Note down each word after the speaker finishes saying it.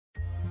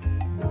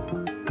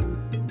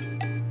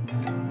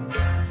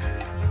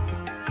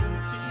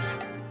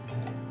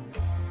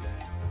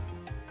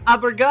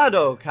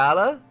Obrigado,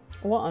 Carla.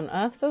 What on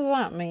earth does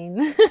that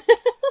mean?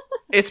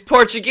 It's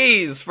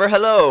Portuguese for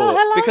hello, Oh,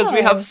 hello. because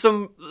we have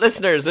some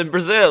listeners in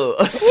Brazil.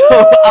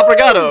 So,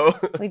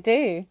 obrigado. We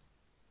do.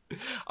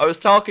 I was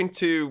talking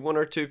to one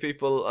or two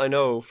people I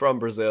know from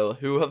Brazil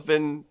who have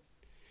been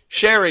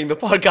sharing the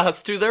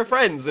podcast to their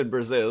friends in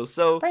Brazil.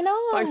 So, Very nice.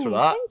 thanks for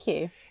that. Thank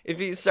you. If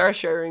you start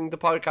sharing the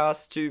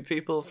podcast to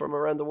people from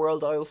around the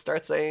world, I'll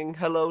start saying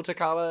hello to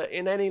Carla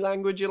in any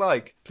language you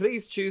like.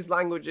 Please choose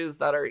languages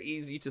that are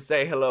easy to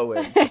say hello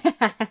in.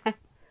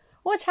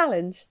 What a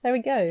challenge. There we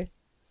go.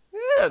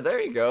 Yeah,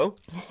 there you go.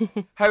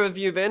 How have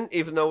you been,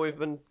 even though we've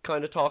been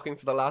kind of talking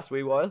for the last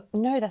wee while?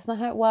 No, that's not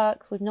how it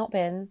works. We've not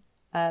been.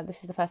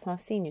 This is the first time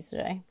I've seen you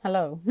today.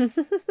 Hello.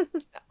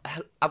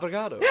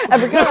 Obrigado.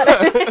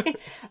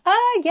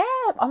 Yeah,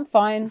 I'm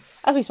fine.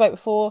 As we spoke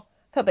before,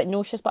 I felt a bit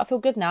nauseous, but I feel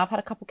good now. I've had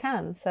a couple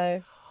cans,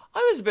 so...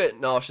 I was a bit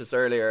nauseous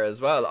earlier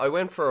as well. I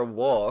went for a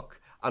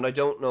walk, and I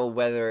don't know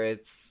whether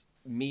it's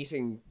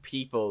meeting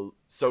people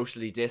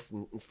socially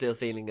distant and still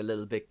feeling a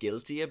little bit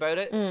guilty about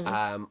it,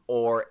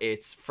 or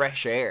it's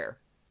fresh air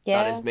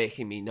that is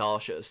making me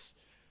nauseous.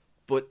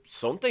 But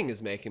something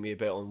is making me a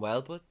bit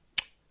unwell, but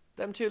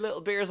them 2 little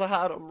beers I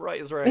had, I'm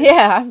right as rain.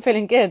 Yeah, I'm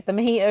feeling good. The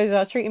mojitos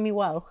are treating me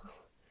well.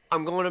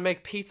 I'm going to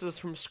make pizzas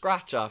from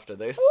scratch after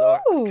this, so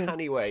I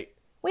can't wait.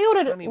 We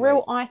ordered a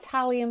real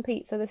Italian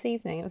pizza this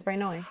evening. It was very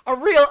nice. A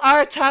real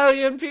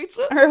Italian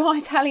pizza? A real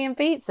Italian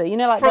pizza. You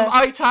know, like From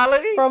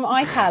Italy? From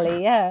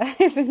Italy, yeah.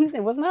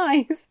 It was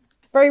nice.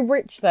 Very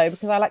rich, though,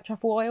 because I like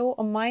truffle oil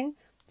on mine.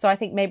 So I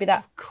think maybe that...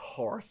 Of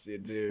course you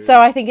do. So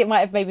I think it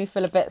might have made me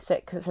feel a bit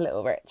sick because it's a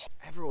little rich.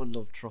 Everyone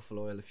loved truffle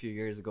oil a few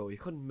years ago. You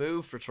couldn't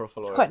move for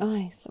truffle oil. It's quite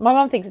nice. My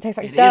mum thinks it tastes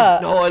like It dirt.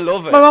 is. No, I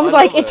love it. My mum's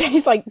like, it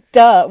tastes like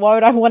dirt. Why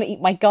would I want to eat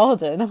my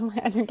garden? I'm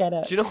like, I don't get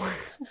it. Do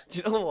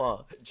you know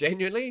what?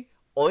 Genuinely,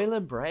 oil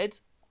and bread,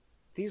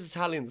 these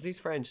Italians, these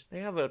French, they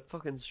have it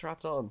fucking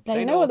strapped on.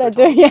 They know what they're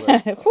doing,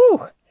 yeah.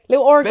 Whew.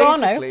 Little oregano.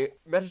 Basically,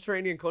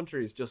 Mediterranean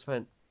countries just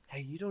went,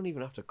 hey, you don't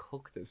even have to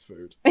cook this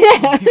food.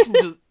 Yeah.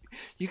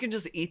 You can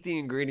just eat the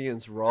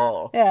ingredients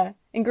raw. Yeah.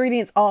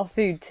 Ingredients are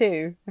food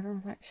too.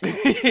 Everyone's actually...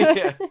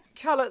 Yeah.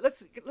 Carla,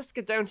 let's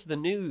get down to the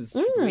news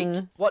for the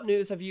week. What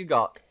news have you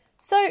got?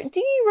 So, do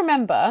you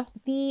remember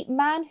the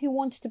man who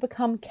wanted to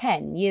become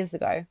Ken years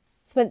ago?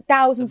 Spent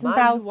thousands and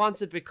thousands... who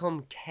wanted to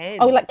become Ken?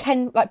 Oh, like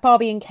Ken, like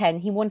Barbie and Ken.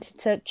 He wanted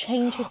to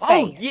change his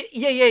face. Oh,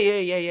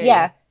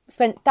 yeah.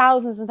 Spent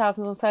thousands and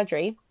thousands on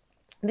surgery.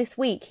 This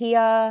week,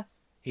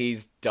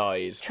 he's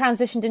died.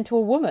 Transitioned into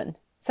a woman.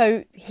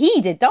 So,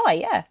 he did die,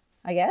 yeah,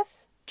 I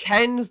guess.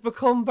 Ken's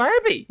become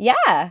Barbie.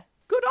 Yeah.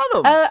 Good on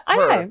him. I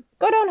know.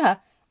 Good on her.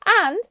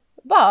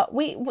 But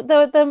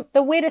the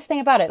weirdest thing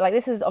about it, like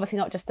this is obviously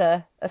not just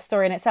a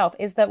story in itself,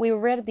 is that we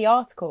read the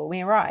article,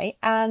 we were right,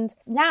 and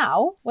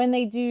now when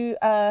they do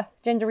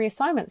gender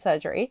reassignment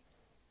surgery,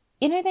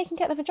 you know they can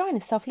get the vagina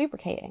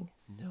self-lubricating.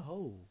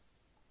 No.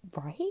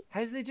 Right?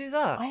 How do they do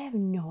that? I have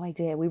no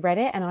idea. We read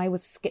it and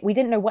we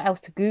didn't know what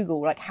else to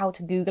Google, like how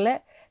to Google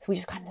it, so we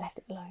just kind of left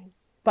it alone.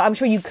 But I'm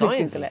sure you could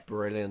Google it.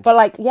 Brilliant. But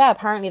like, yeah,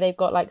 apparently they've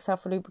got like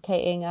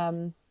self-lubricating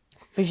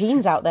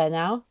vagines out there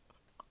now.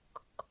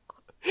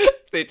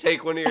 They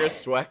take one of your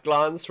sweat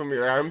glands from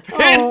your armpit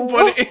and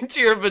put it into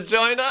your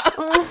vagina.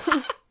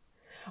 I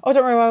don't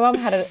remember. My mum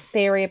had a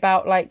theory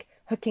about like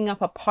hooking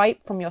up a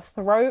pipe from your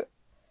throat.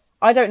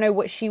 I don't know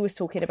what she was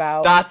talking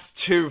about. That's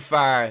too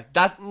far.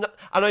 And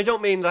I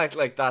don't mean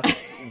like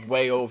that's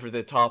way over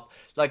the top.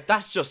 Like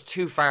that's just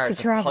too far to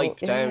travel, pipe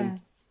down.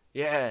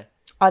 Yeah.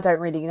 I don't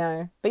really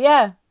know, but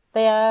yeah,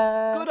 they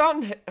Good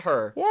on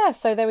her. Yeah,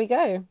 so there we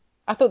go.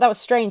 I thought that was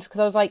strange because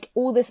I was like,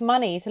 all this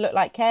money to look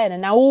like Ken,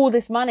 and now all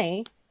this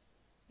money.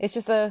 It's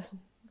just a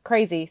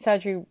crazy.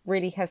 Surgery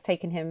really has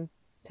taken him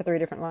to 3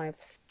 different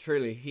lives.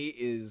 Truly, he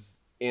is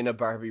in a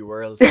Barbie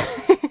world.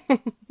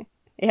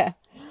 Yeah.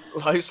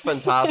 Life's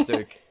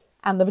fantastic.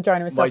 And the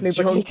vagina is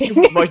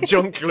self-lubricating. My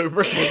junk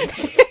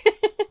lubricates.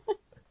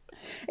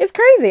 It's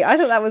crazy. I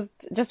thought that was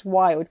just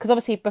wild. Because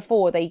obviously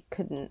before they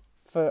couldn't,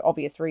 for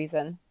obvious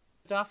reason.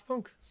 Daft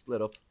Punk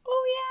split up.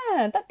 Oh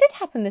yeah, that did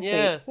happen this week.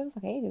 It feels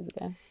like ages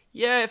ago.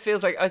 Yeah, it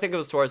feels like, I think it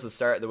was towards the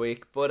start of the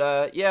week.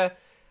 But yeah.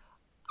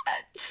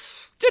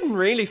 Didn't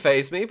really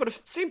faze me, but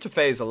it seemed to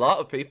faze a lot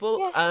of people.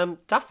 Yeah.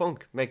 Daft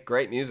Punk make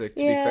great music,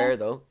 to be fair,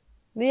 though.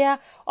 Yeah.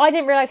 I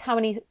didn't realise how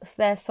many of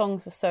their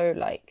songs were so,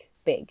 like,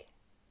 big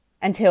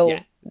until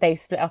they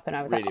split up and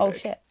I was really like, oh,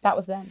 big. Shit, that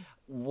was them.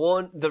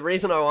 The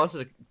reason I wanted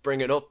to bring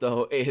it up,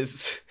 though,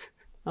 is...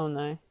 Oh,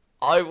 no.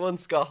 I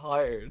once got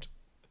hired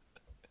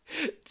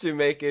to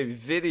make a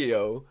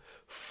video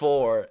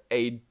for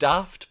a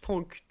Daft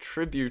Punk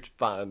tribute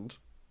band.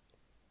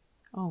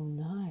 Oh,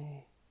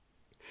 no.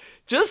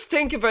 Just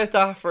think about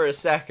that for a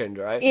second,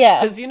 right?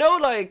 Yeah. Because do you know,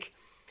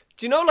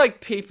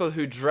 like, people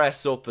who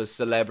dress up as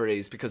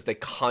celebrities because they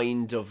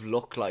kind of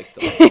look like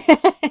them?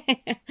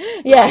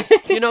 Yeah.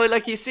 Right? You know,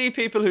 like, you see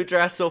people who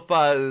dress up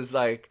as,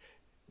 like...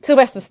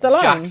 Sylvester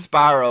Stallone. Jack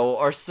Sparrow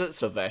or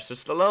Sylvester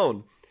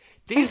Stallone.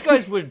 These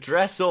guys would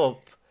dress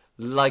up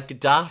like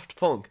Daft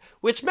Punk,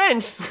 which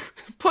meant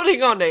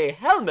putting on a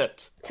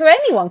helmet. So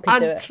anyone could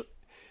do it.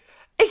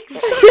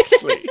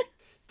 Exactly.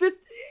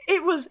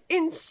 It was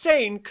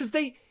insane because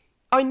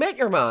I met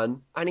your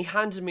man and he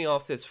handed me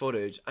off this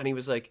footage and he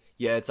was like,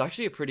 yeah, it's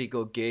actually a pretty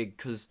good gig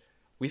because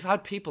we've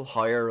had people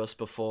hire us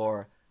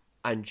before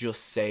and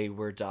just say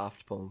we're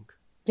Daft Punk.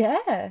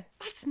 Yeah.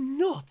 That's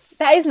nuts.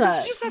 That is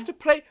nuts. You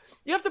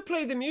have to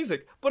play the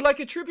music. But like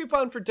a tribute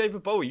band for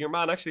David Bowie, your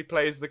man actually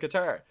plays the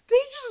guitar. They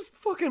just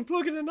fucking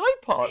plug in an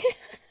iPod.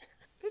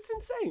 It's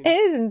insane. It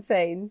is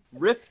insane.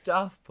 Rip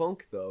Daft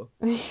Punk, though.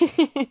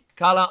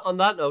 Carla, on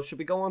that note, should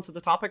we go on to the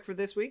topic for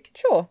this week?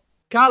 Sure.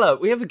 Carla,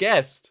 we have a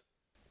guest.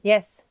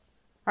 Yes.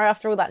 Right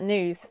after all that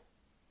news.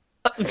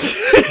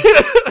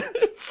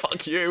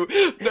 Fuck you.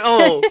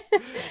 No.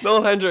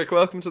 Noel Hendrick,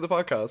 welcome to the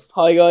podcast.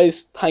 Hi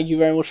guys, thank you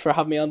very much for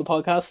having me on the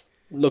podcast.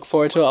 Look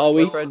forward to it all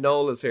My week. friend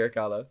Noel is here,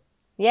 Carla.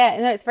 Yeah,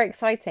 no, it's very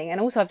exciting. And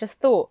also, I've just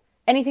thought,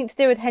 anything to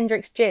do with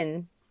Hendrick's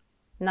gin?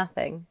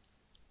 Nothing.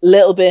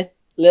 Little bit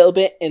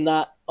in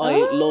that I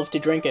love to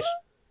drink it.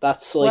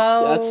 That's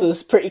that's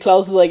as pretty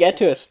close as I get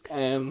to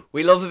it.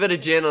 We love a bit of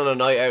gin on a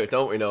night out,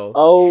 don't we, Noel?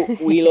 Oh,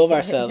 we love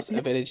ourselves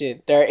a bit of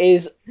gin.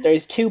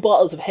 There's 2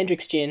 bottles of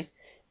Hendrick's gin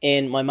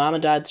in my mum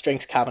and dad's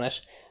drinks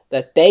cabinet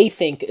that they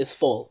think is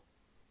full.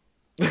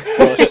 But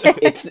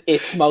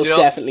it's most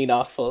definitely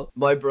not full.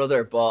 My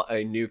brother bought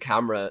a new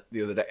camera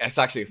the other day. It's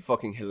actually a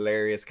fucking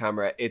hilarious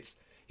camera.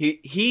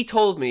 He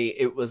told me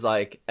it was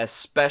like a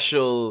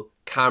special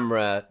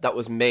camera that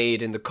was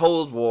made in the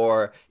Cold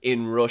War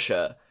in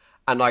Russia.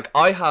 And like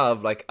I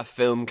have like a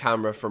film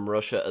camera from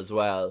Russia as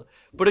well,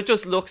 but it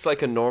just looks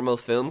like a normal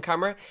film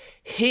camera.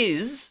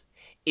 His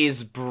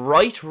is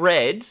bright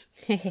red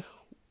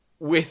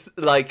with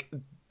like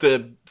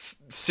the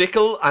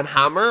sickle and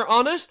hammer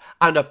on it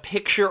and a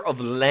picture of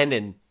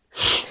Lenin.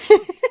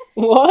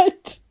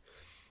 What?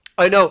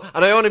 I know,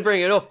 and I only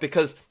bring it up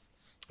because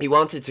he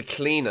wanted to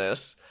clean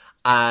it,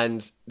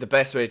 and the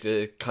best way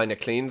to kind of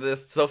clean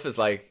this stuff is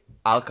like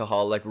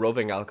alcohol, like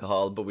rubbing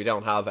alcohol, but we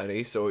don't have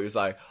any. So he was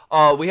like,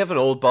 oh, we have an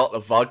old bottle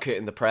of vodka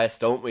in the press,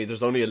 don't we?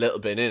 There's only a little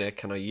bit in it,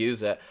 can I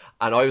use it?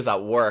 And I was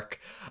at work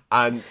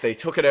and they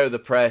took it out of the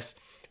press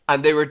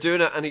and they were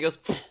doing it and he goes,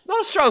 not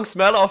a strong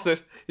smell off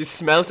this. He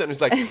smelt it and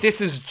he's like,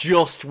 this is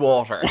just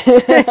water.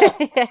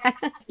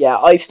 Yeah,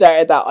 I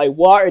started that. I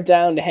watered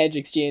down the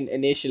Hendrick's gin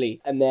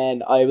initially, and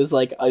then I was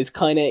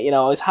kind of,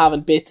 I was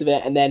having bits of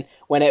it, and then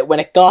when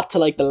it got to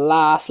like the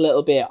last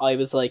little bit, I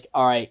was like,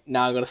 all right,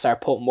 now I'm gonna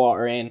start putting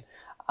water in,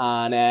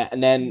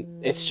 and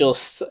then it's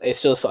just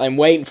I'm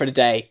waiting for the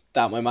day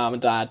that my mom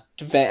and dad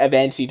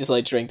eventually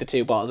decide to drink the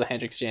 2 bottles of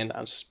Hendrick's gin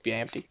and just be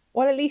empty.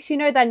 Well, at least you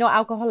know they're not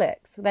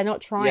alcoholics. They're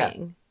not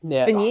trying. Yeah.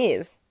 It's been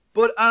years.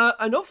 But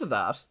enough of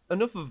that.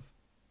 Enough of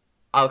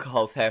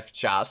alcohol theft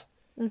chat.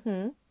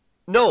 Mm-hmm.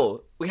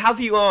 No, we have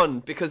you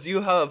on because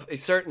you have a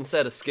certain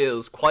set of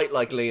skills, quite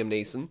like Liam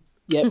Neeson.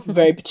 Yeah,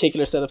 very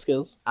particular set of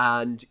skills.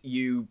 And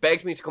you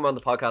begged me to come on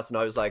the podcast, and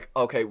I was like,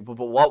 okay, but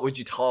what would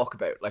you talk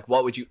about? Like,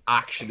 what would you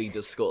actually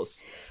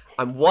discuss?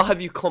 And what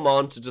have you come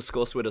on to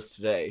discuss with us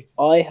today?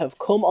 I have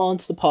come on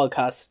to the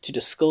podcast to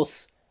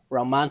discuss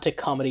romantic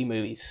comedy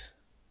movies.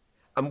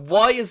 And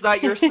why is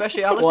that your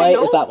speciality? Why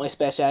is that my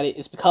speciality?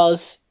 It's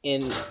because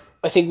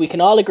I think we can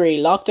all agree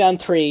Lockdown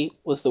 3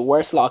 was the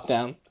worst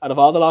lockdown. Out of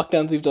all the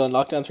lockdowns we've done,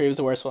 Lockdown 3 was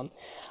the worst one.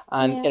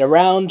 And in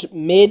around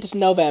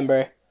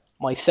mid-November,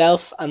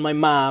 myself and my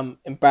mom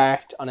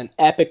embarked on an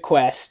epic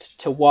quest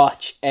to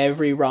watch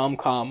every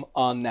rom-com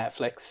on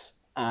Netflix.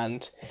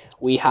 And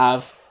we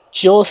have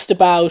just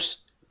about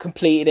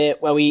completed it.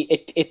 Well,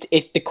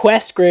 the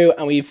quest grew,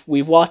 and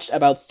we've watched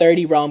about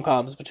 30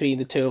 rom-coms between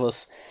the two of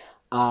us.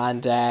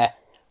 And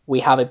we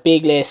have a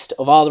big list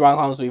of all the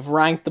rom-coms. We've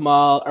ranked them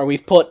all, or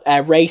we've put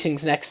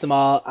ratings next to them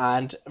all,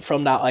 and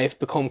from that I've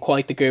become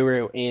quite the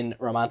guru in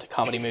romantic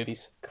comedy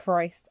movies.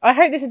 Christ. I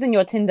hope this is in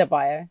your Tinder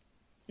bio.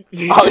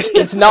 Oh,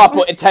 it's not,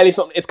 but tell you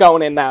something, it's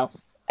going in now.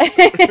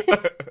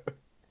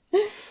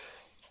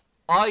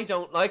 I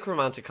don't like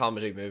romantic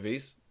comedy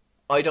movies.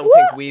 I don't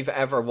think we've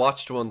ever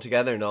watched one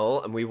together,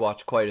 Noel, and we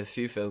watched quite a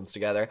few films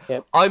together.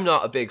 Yep. I'm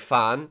not a big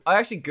fan. I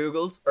actually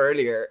Googled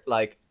earlier,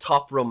 like,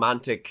 top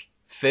romantic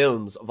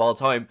films of all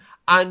time,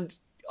 and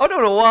I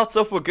don't know what's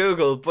up with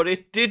Google, but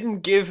it didn't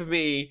give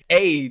me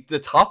A, the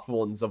top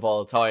ones of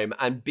all time,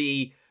 and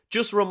B,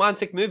 just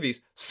romantic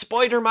movies.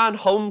 Spider-Man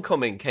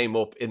Homecoming came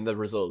up in the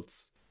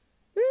results.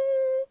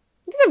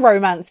 There's a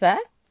romance there.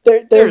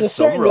 There's a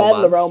certain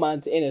level of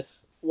romance in it.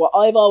 What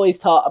I've always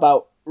thought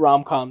about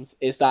rom-coms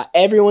is that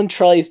everyone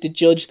tries to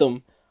judge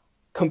them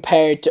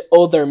compared to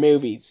other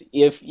movies.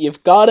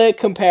 You've got to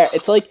compare.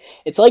 It's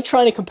like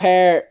trying to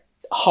compare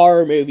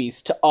horror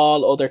movies to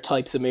all other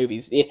types of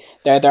movies.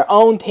 They're their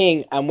own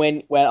thing, and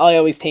when I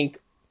always think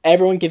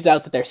everyone gives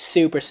out that they're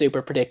super,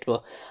 super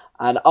predictable,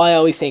 and I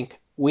always think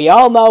we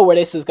all know where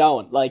this is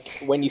going. Like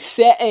when you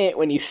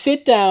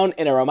sit down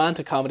in a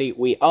romantic comedy,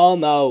 we all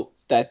know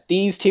that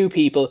these two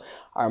people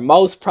are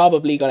most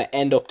probably going to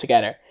end up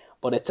together,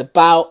 but it's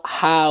about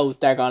how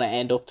they're going to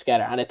end up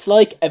together. And it's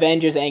like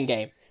Avengers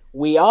Endgame.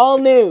 We all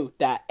knew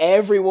that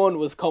everyone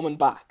was coming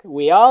back.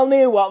 We all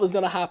knew what was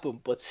going to happen,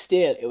 but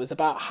still, it was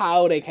about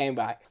how they came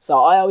back. So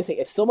I always think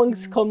if someone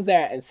comes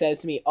there and says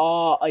to me,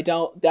 "Oh,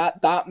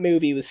 that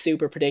movie was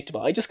super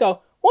predictable," I just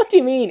go, "What do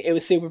you mean it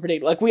was super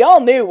predictable? Like, we all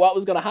knew what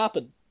was going to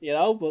happen, you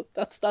know?" But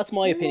that's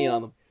my opinion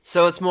on them.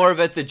 So it's more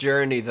about the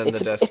journey than the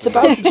destination. It's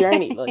about the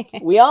journey. Like,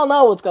 we all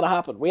know what's going to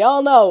happen. We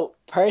all know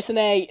person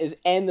A is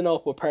ending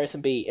up with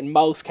person B in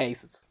most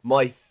cases.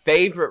 My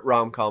favorite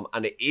rom-com,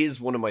 and it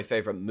is one of my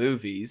favorite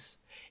movies,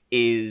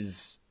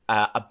 is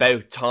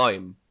About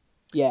Time.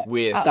 Yeah,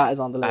 with that is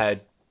on the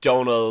list.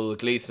 Donald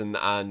Gleeson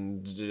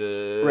and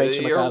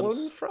Rachel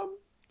McAdams.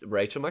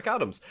 Rachel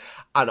McAdams.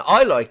 And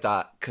I like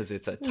that because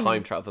it's a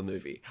time travel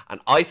movie. And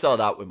I saw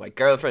that with my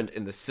girlfriend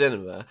in the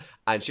cinema,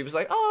 and she was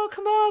like, "Oh,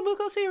 come on, we'll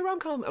go see a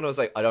rom-com." And I was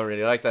like, "I don't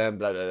really like them,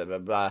 blah, blah, blah, blah,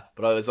 blah."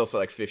 But I was also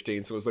like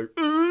 15, so I was like,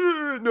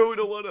 "No, I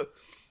don't want to."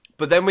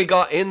 But then we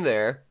got in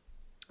there,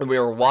 and we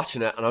were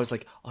watching it, and I was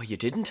like, "Oh, you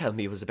didn't tell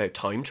me it was about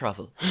time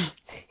travel."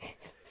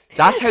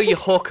 That's how you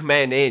hook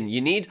men in.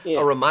 You need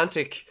a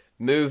romantic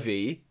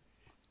movie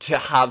to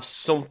have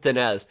something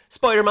else.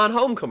 Spider-Man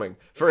Homecoming,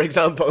 for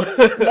example.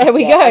 There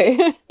we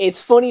go.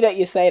 It's funny that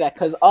you say that,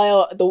 because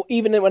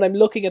even when I'm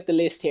looking at the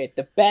list here,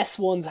 the best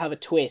ones have a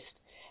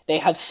twist. They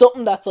have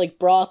something that's like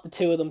brought the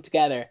two of them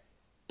together,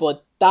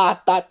 but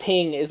that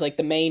thing is like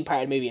the main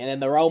part of the movie, and then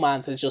the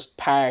romance is just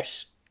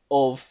part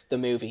of the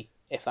movie,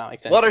 if that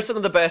makes sense. What are some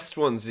of the best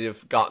ones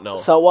you've got now?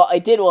 So what I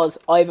did was,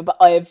 I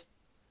have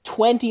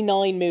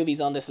 29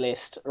 movies on this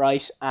list,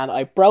 right? And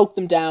I broke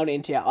them down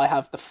into, I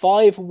have the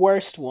 5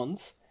 worst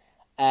ones.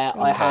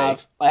 I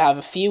have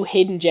a few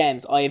hidden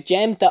gems. I have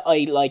gems that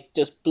I like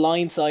just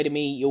blindsided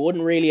me. You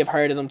wouldn't really have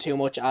heard of them too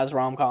much as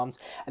rom-coms.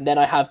 And then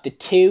I have the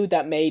 2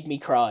 that made me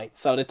cry.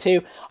 So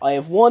I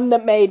have one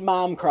that made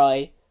Mom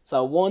cry.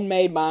 So one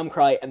made Mom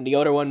cry, and the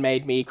other one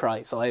made me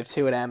cry. So I have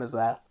 2 of them as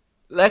well.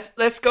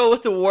 Let's go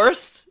with the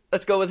worst.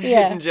 Let's go with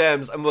hidden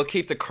gems, and we'll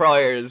keep the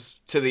criers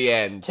to the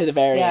end. To the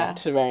very end.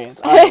 To the very end.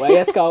 All right, well,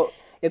 let's go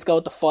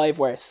with the 5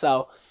 worst.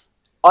 So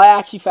I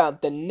actually found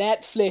the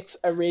Netflix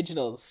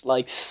originals,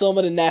 like some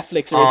of the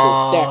Netflix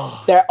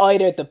originals, they're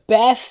either the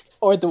best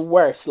or the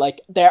worst. Like,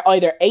 they're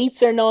either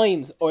 8s or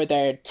 9s, or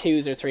they're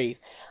 2s or 3s.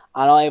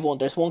 And I have one.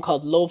 There's one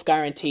called Love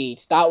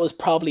Guaranteed. That was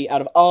probably,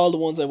 out of all the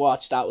ones I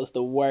watched, that was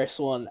the worst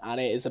one.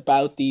 And it is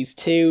about these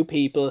 2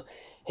 people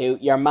who,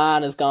 your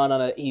man has gone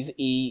on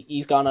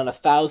he's gone on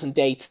 1,000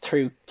 dates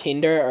through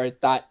Tinder, or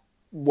that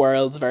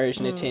world's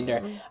version of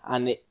Tinder,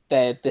 and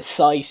the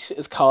site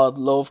is called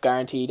Love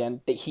Guaranteed,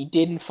 and he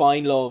didn't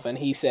find love, and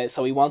he says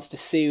so he wants to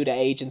sue the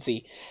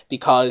agency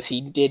because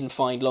he didn't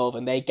find love,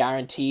 and they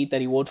guaranteed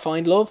that he would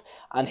find love,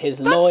 and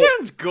his lawyer. That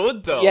sounds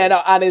good though. Yeah,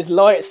 no, and his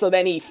lawyer. So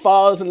then he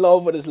falls in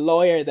love with his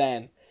lawyer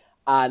then.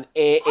 And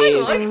it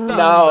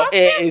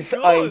is.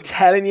 I'm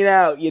telling you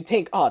now. You'd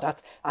think, oh,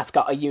 that's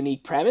got a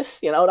unique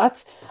premise, you know.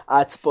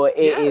 But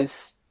it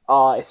is.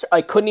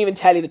 I couldn't even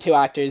tell you the 2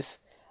 actors,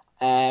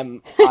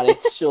 and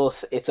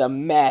it's a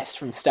mess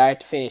from start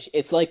to finish.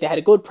 It's like they had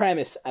a good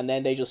premise and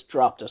then they just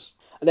dropped it.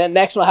 And then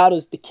next one I had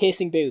was The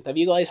Kissing Booth. Have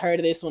you guys heard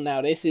of this one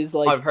now? This is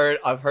like I've heard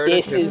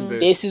this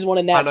is one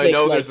of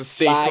Netflix's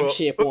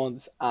flagship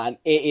ones, and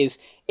it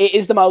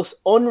is the most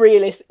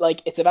unrealistic.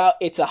 Like, it's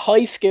a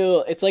high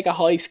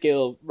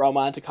school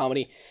romantic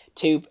comedy.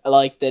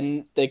 Like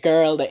the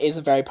girl that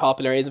isn't very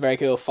popular, isn't very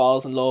cool,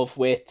 falls in love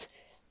with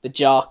the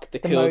jock, the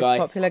cool guy.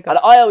 And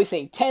I always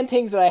think 10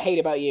 Things That I Hate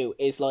About You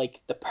is like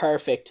the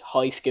perfect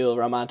high school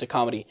romantic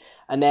comedy.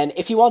 And then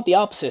if you want the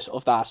opposite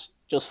of that,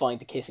 just find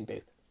The Kissing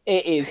Booth.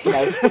 It is the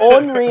most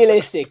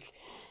unrealistic.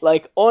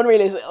 Like,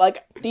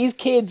 these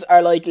kids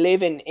are like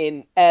living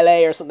in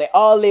LA or something. They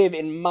all live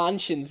in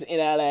mansions in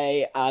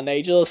LA, and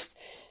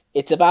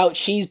it's about,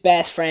 she's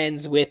best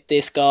friends with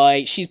this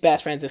guy,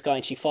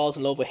 and she falls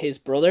in love with his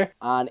brother,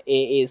 and it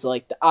is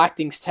like, the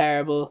acting's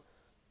terrible,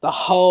 the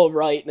whole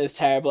writing is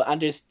terrible,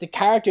 and the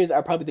characters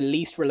are probably the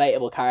least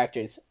relatable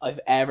characters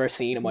I've ever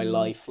seen in my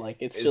life. Like,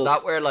 is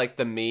that where like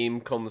the meme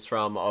comes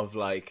from of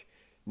like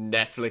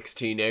Netflix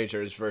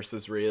teenagers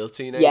versus real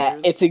teenagers? Yeah,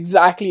 it's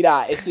exactly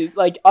that. It's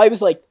like, I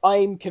was like,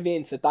 I'm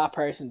convinced that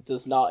person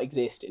does not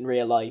exist in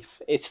real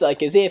life. It's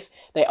like as if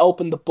they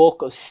opened the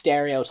book of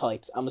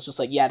stereotypes and was just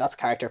like, yeah, that's a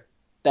character.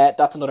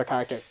 That's another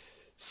character.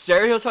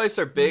 Stereotypes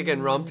are big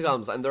in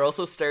rom-coms, and they're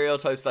also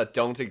stereotypes that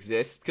don't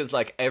exist, because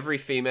like every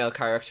female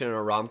character in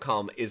a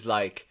rom-com is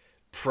like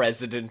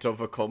president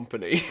of a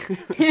company.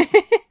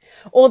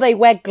 Or they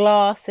wear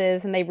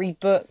glasses and they read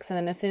books, and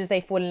then as soon as they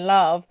fall in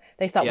love,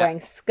 they start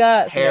wearing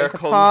skirts Hair and go to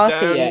comes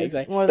parties. down. Yeah,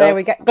 exactly. Well, there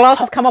we go.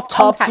 Glasses come off.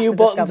 Top contacts few are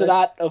buttons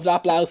discovered. of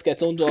that blouse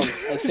gets undone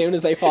as soon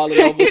as they fall in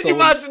love with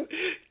someone.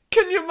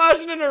 Can you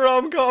imagine in a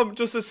rom-com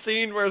just a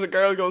scene where a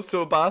girl goes to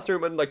a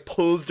bathroom and like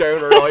pulls down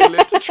her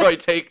eyelid to try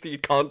take the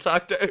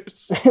contact out?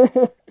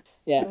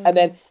 Yeah, and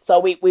then so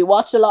we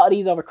watched a lot of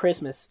these over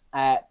Christmas.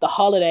 The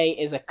Holiday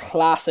is a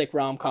classic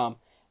rom-com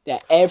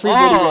that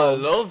everybody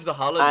loves. I love The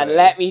Holiday. And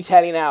let me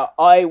tell you now,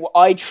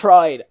 I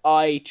tried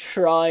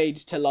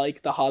to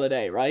like The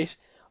Holiday, right?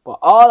 But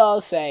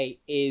and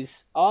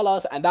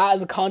that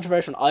is a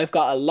controversial one. I've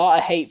got a lot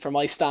of hate for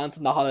my stance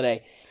on The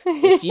Holiday.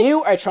 If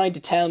you are trying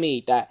to tell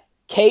me that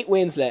Kate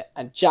Winslet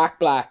and Jack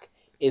Black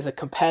is a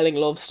compelling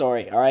love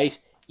story, alright,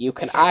 you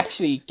can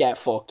actually get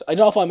fucked. I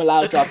don't know if I'm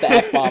allowed to drop the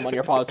F-bomb on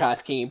your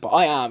podcast, Keen, but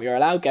I am. You're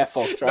allowed to get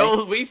fucked, right?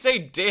 No, we say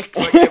dick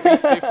like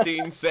every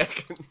 15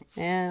 seconds.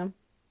 Yeah.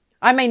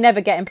 I may never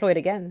get employed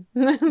again.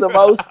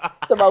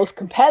 The most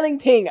compelling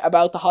thing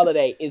about The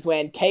Holiday is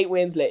when Kate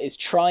Winslet is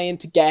trying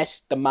to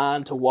get the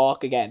man to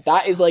walk again.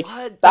 That is like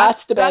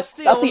that's the best.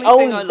 That's the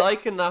only thing I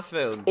like in that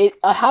film.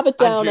 I have it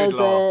down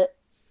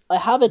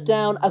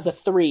as a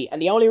 3,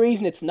 and the only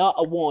reason it's not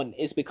a 1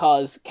 is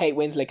because Kate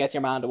Winslet gets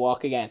your man to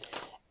walk again.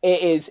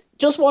 It is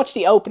just watch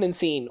the opening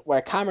scene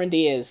where Cameron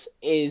Diaz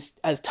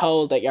has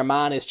told that your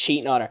man is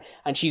cheating on her,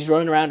 and she's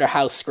running around her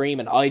house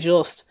screaming. I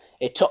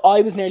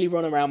was nearly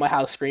running around my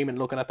house screaming,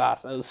 looking at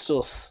that. It was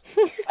just,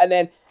 and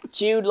then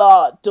Jude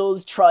Law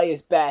does try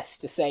his best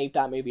to save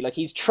that movie. Like,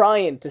 he's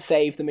trying to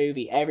save the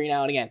movie every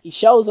now and again. He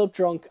shows up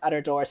drunk at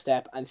her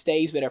doorstep and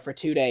stays with her for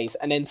 2 days,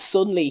 and then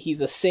suddenly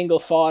he's a single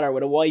father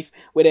with a wife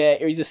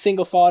he's a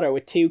single father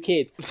with 2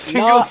 kids.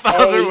 Single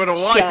father with a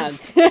wife.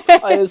 Chance.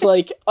 I was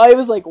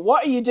like,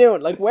 what are you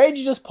doing? Like, where'd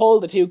you just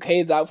pull the 2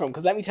 kids out from?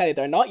 Because let me tell you,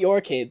 they're not your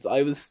kids.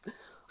 I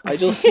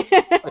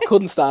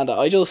couldn't stand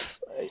it.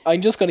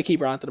 I'm just going to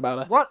keep ranting about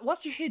it.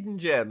 What's your hidden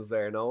gems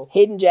there, Noel?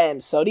 Hidden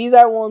gems. So these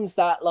are ones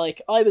that,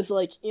 like, I was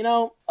like,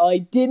 I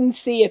didn't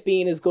see it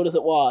being as good as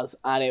it was,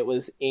 and it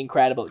was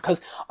incredible.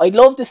 Because I'd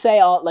love to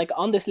say, like,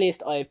 on this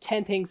list, I have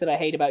 10 things that I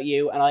hate about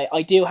you, and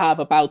I do have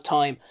About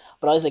Time.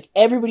 But I was like,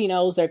 everybody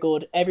knows they're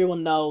good.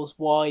 Everyone knows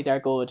why they're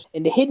good.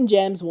 In the hidden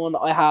gems one,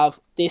 I have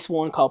this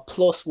one called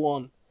Plus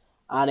One.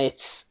 And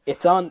it's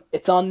on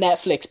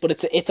Netflix, but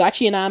it's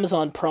actually an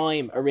Amazon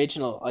Prime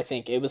original, I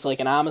think. It was like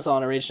an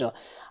Amazon original.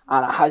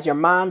 And it has your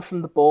man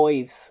from The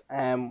Boys.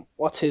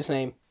 What's his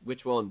name?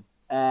 Which one?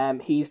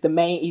 He's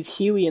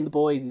Huey in The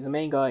Boys. He's the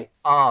main guy.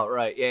 Oh,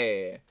 right.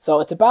 Yeah. So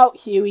it's about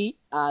Huey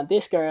and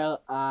this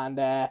girl,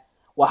 and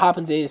what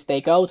happens is they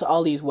go to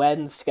all these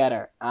weddings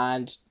together,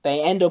 and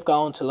they end up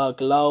going to like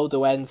loads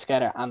of weddings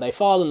together, and they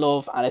fall in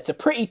love, and it's a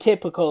pretty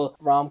typical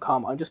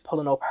rom-com. I'm just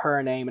pulling up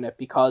her name in it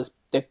because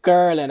the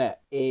girl in it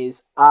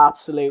is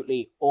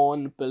absolutely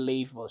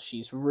unbelievable.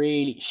 She's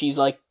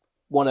like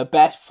one of the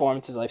best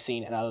performances I've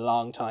seen in a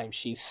long time.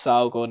 She's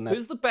so good in it.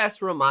 Who's the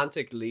best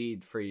romantic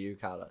lead for you,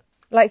 Calla?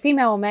 Like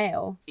female or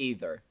male?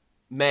 Either.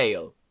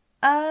 Male.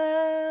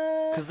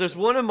 Because there's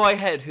one in my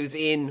head who's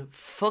in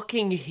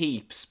fucking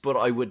heaps, but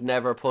I would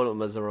never put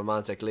him as a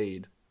romantic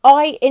lead.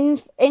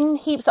 In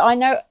heaps, I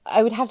know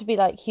I would have to be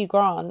like Hugh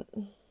Grant.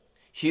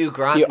 Hugh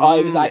Grant.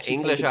 I was actually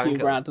English Hugh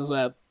Grant as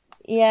well.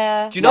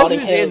 Yeah. Do you know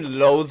who's in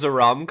loads of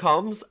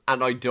rom-coms,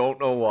 and I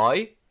don't know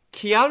why?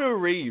 Keanu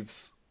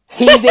Reeves.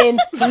 He's in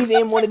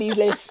one of these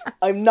lists.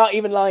 I'm not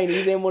even lying.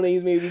 He's in one of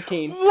these movies,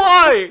 Keen.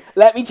 Why?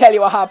 Let me tell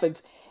you what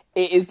happens.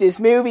 It is this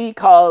movie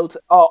called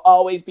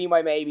Always Be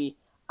My Maybe.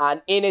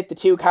 And in it, the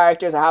 2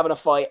 characters are having a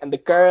fight, and the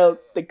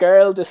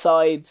girl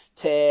decides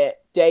to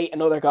date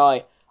another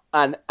guy,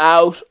 and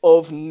out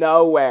of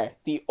nowhere,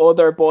 the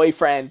other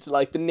boyfriend,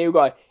 like the new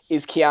guy,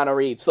 is Keanu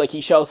Reeves. Like,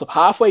 he shows up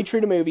halfway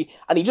through the movie,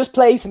 and he just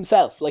plays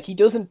himself. Like, he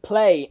doesn't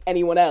play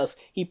anyone else.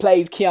 He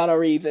plays Keanu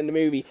Reeves in the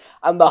movie,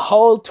 and the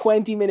whole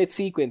 20-minute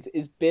sequence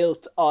is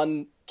built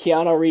on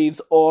Keanu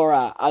Reeves'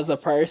 aura as a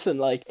person.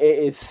 Like, it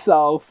is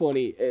so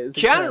funny.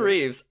 Keanu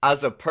Reeves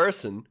as a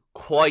person,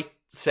 quite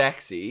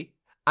sexy.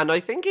 And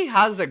I think he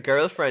has a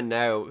girlfriend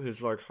now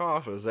who's like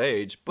half his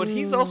age, but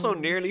he's also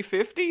nearly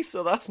 50,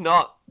 so that's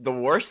not the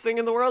worst thing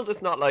in the world.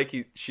 It's not like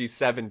she's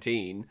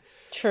 17.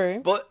 True.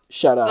 But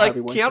shut up, like,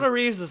 Keanu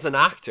Reeves as an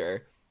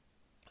actor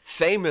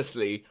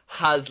famously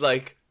has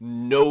like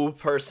no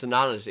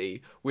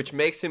personality, which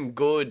makes him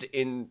good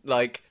in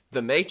like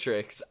The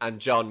Matrix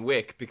and John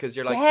Wick, because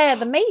you're like, yeah,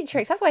 The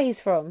Matrix, that's where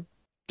he's from.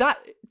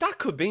 That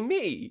could be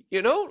me,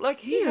 you know? Like,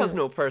 he has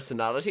no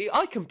personality.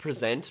 I can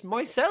present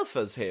myself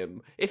as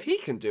him. If he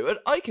can do it,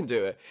 I can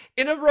do it.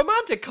 In a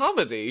romantic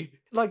comedy,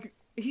 like,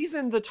 he's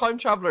in The Time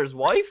Traveler's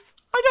Wife.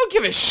 I don't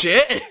give a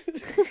shit.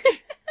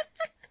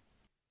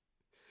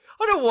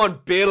 I don't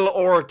want Bill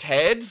or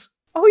Ted.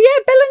 Oh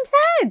yeah, Bill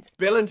and Ted.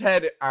 Bill and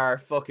Ted are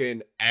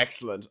fucking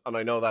excellent. And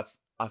I know that's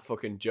a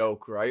fucking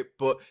joke, right?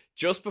 But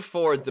just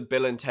before the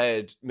Bill and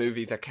Ted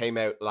movie that came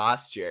out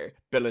last year,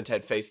 Bill and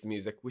Ted Face the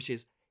Music, which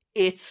is...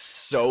 it's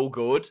so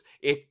good.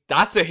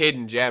 That's a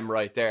hidden gem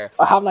right there.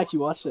 I haven't actually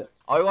watched it.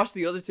 I watched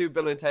the other 2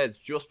 Bill and Ted's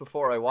just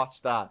before I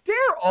watched that.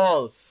 They're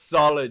all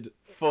solid,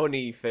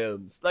 funny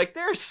films. Like,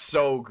 they're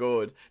so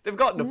good. They've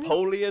got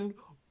Napoleon,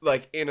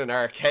 like, in an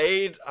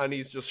arcade, and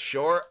he's just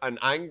short and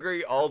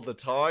angry all the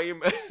time.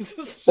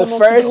 The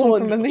first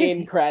one's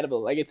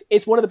incredible. Like,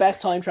 it's one of the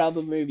best time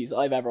travel movies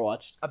I've ever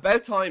watched.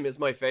 About Time is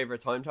my favorite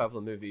time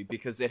travel movie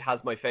because it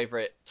has my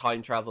favorite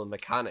time travel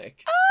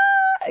mechanic.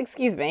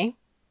 Excuse me.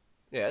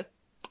 Yes.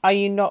 Are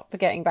you not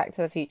forgetting Back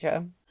to the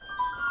Future?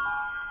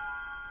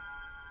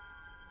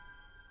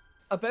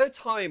 About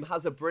Time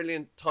has a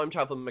brilliant time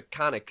travel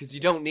mechanic because you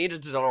don't need a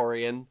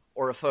DeLorean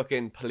or a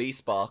fucking police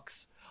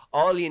box.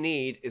 All you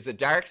need is a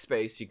dark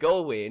space. You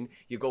go in,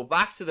 you go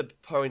back to the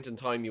point in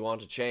time you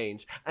want to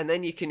change, and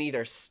then you can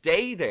either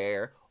stay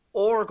there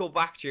or go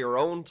back to your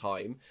own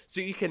time.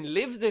 So you can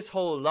live this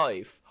whole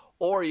life,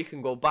 or you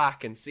can go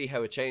back and see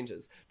how it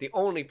changes. The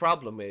only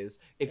problem is,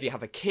 if you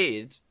have a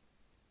kid,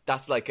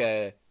 that's like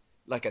a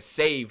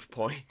save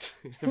point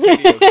in a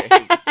video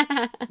game.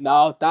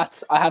 No,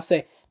 I have to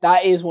say,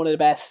 that is one of the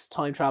best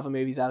time travel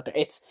movies out there.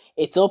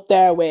 It's up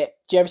there with,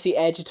 do you ever see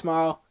Edge of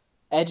Tomorrow?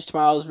 Edge of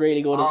Tomorrow is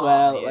really good as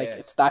well. Yeah. Like,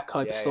 it's that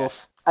kind of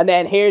stuff. And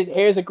then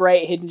here's a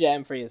great hidden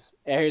gem for you.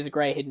 Here's a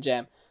great hidden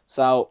gem.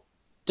 So,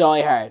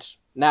 Die Hard.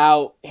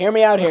 Now, hear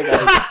me out here,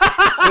 guys.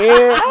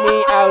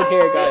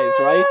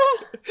 Right?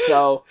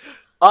 So,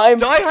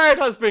 Die Hard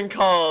has been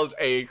called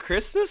a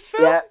Christmas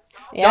film? Yeah.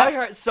 Die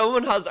Hard,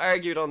 someone has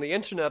argued on the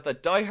internet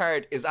that Die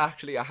Hard is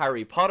actually a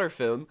Harry Potter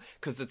film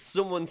because it's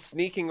someone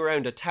sneaking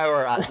around a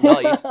tower at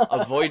night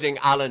avoiding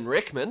Alan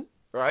Rickman,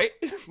 right?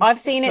 I've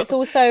seen it's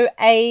also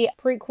a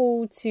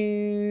prequel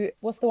to,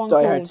 what's the one Die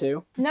called? Hard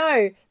 2.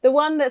 No, the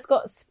one that's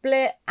got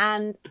Split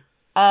and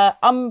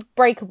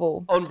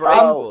Unbreakable.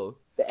 Unbreakable.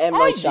 The M.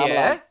 Night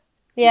Shyamalan.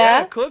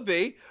 Yeah. It could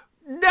be.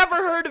 Never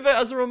heard of it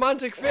as a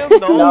romantic film,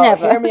 though. No,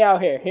 Never. hear me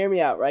out here. Hear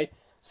me out, right?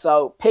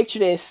 So, picture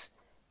this.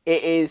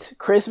 It is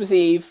Christmas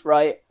Eve,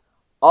 right?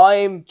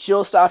 I'm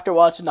just after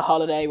watching The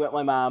Holiday with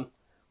my mom.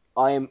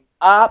 I'm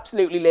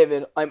absolutely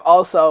livid. I'm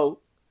also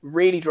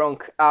really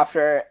drunk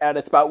and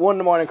it's about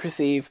 1 a.m. Christmas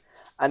Eve.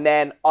 And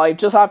then I'm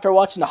just after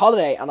watching The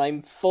Holiday, and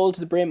I'm full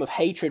to the brim of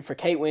hatred for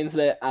Kate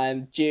Winslet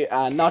and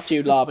not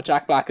Jude Law, but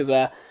Jack Black as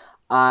well.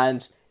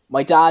 And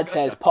my dad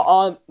says, put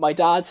on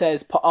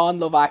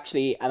Love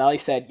Actually. And I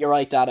said, you're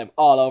right, Dad, I'm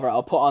all over it.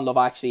 I'll put on Love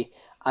Actually.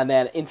 And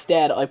then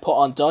instead I put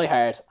on Die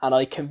Hard, and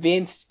I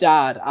convinced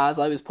Dad as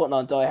I was putting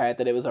on Die Hard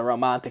that it was a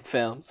romantic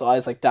film. So I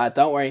was like, Dad,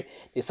 don't worry,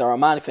 it's a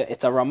romantic film.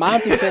 It's a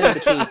romantic film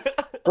between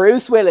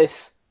Bruce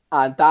Willis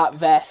and that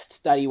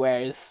vest that he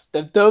wears,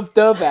 the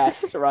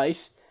vest,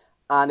 right?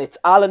 And it's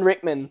Alan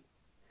Rickman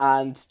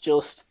and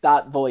just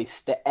that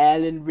voice, the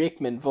Alan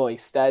Rickman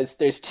voice.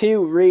 There's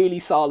two really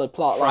solid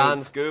plot lines.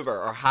 Hans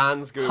Gruber.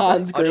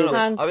 Hans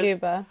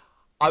Gruber.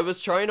 I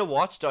was trying to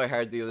watch Die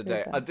Hard the other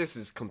day. This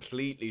is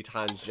completely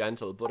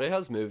tangential, but it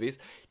has movies.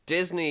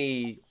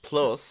 Disney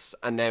Plus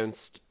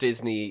announced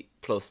Disney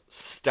Plus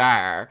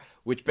Star,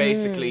 which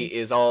basically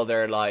is all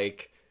their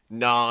like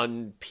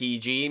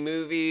non-PG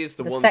movies,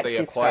 the ones they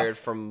acquired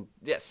from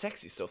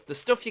sexy stuff, the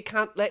stuff you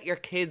can't let your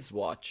kids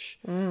watch.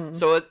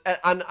 So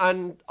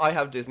and I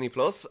have Disney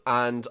Plus,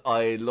 and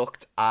I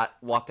looked at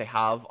what they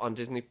have on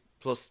Disney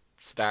Plus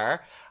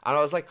Star, and I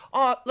was like,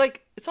 oh,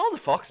 like, it's all the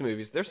Fox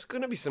movies, there's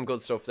gonna be some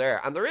good stuff there,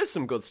 and there is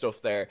some good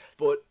stuff there,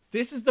 but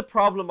this is the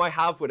problem I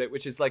have with it,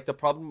 which is like the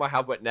problem I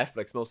have with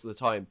Netflix most of the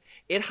time.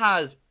 It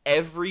has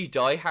every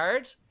Die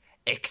Hard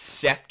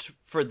except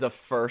for the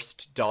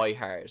first Die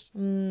Hard.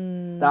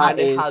 And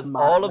it has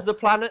all of the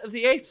Planet of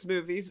the Apes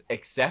movies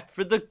except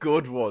for the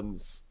good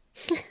ones.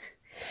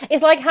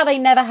 It's like how they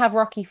never have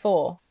Rocky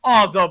 4.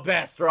 Oh, the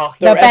best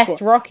Rocky. The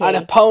best Rocky. An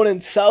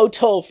opponent so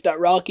tough that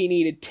Rocky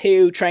needed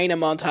 2 training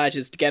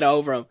montages to get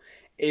over him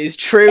is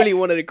truly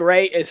one of the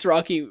greatest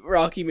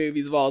Rocky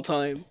movies of all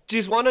time. Do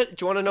you want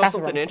to know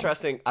something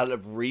interesting? A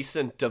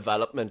recent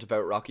development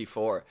about Rocky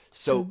 4.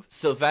 So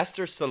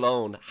Sylvester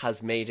Stallone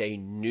has made a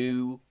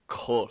new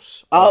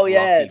cut of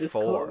Rocky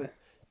 4. Cut.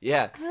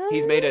 Yeah,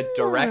 he's made a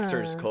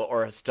director's cut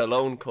or a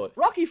Stallone cut.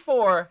 Rocky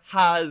 4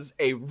 has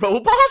a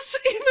robot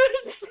in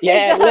it.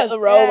 Yeah, little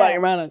robot,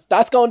 your man.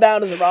 That's going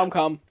down as a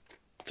rom-com.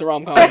 It's a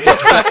rom-com.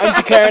 I'm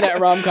declaring it a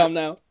rom-com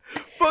now.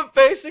 But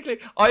basically,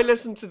 I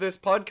listened to this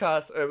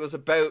podcast. It was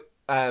about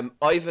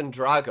Ivan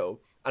Drago,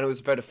 and it was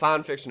about a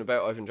fan fiction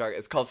about Ivan Drago.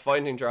 It's called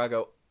Finding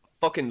Drago.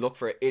 Fucking look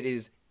for it. It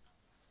is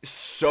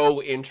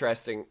so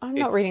interesting. I'm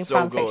not reading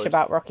fan fiction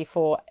about Rocky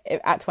 4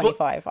 at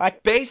 25.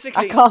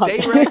 Basically, I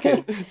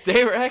can't.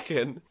 they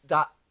reckon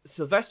that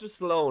Sylvester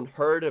Stallone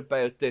heard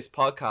about this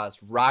podcast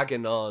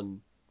ragging on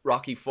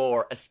Rocky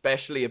 4,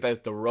 especially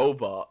about the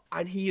robot,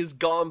 and he has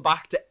gone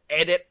back to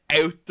edit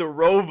out the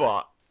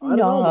robot.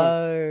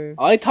 No.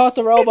 I thought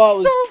the robot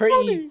was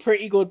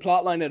pretty good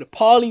plotline of it.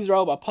 Paulie's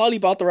robot.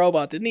 Paulie bought the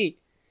robot, didn't he?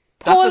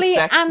 Paulie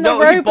and the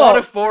robot. He bought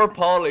it for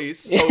Paulie,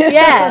 so he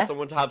had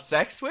someone to have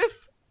sex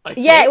with.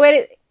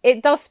 Well,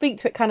 it does speak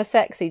to it kind of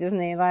sexy, doesn't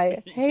he?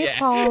 Like, hey,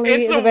 Paulie.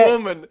 It's a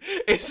woman.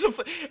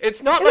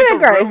 It's not like a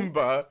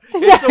Roomba.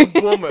 It's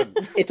a woman.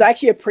 It's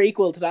actually a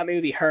prequel to that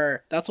movie,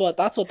 Her. That's what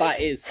that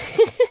is.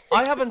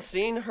 I haven't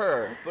seen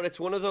Her, but it's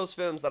one of those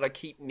films that I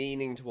keep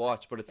meaning to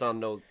watch, but it's on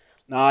no.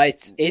 No,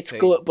 it's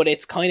good, but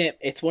it's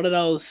one of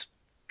those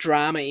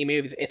drama-y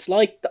movies. It's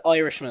like The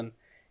Irishman.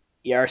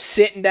 You're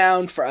sitting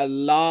down for a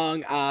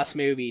long ass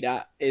movie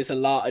that is a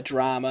lot of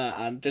drama,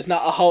 and there's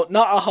not a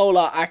whole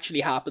lot actually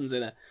happens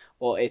in it,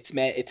 but it's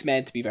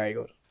meant to be very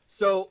good.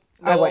 So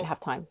I won't have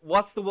time.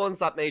 What's the ones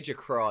that made you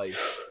cry?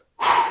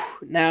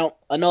 Now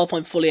I know if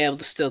I'm fully able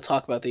to still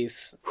talk about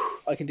these.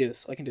 I can do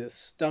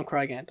this. Don't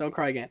cry again.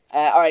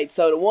 All right.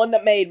 So the one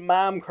that made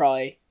Mom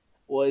cry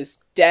was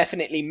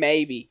definitely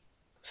Maybe.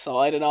 So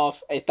I don't know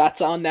if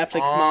that's on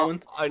Netflix at the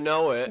moment. I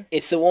know it.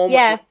 It's the one.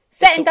 Yeah,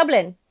 set in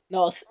Dublin.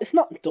 No, it's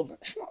not in Dublin.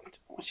 It's not.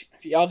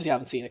 You obviously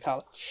haven't seen it,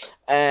 Callum.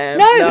 No,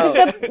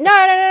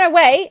 no.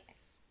 Wait,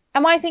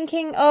 am I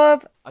thinking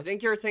of? I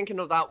think you're thinking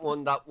of that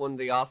one that won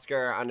the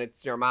Oscar, and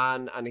it's your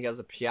man, and he has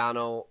a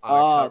piano. And Oh,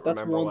 I can't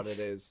that's remember Once.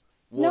 what it is.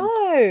 No.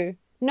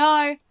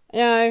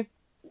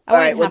 All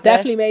right. Well,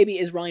 definitely maybe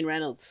is Ryan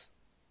Reynolds.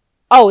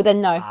 Oh,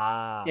 then no.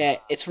 Yeah,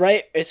 it's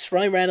right. It's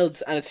Ryan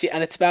Reynolds, and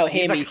it's about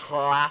him. He's a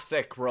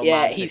classic Yeah,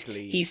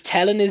 romantically. he's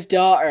telling his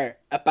daughter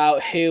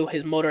about who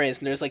his mother is,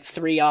 and there's like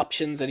 3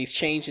 options, and he's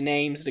changing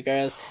names of the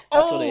girls.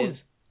 That's what it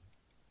is.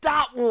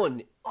 That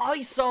one.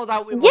 I saw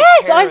that with my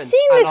Yes, I've parents,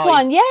 seen this and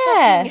one. Yeah.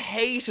 I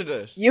hated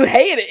it. You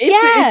hate it.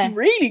 It's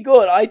really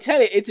good. I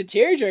tell you, it's a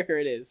tearjerker.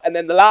 It is. And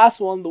then the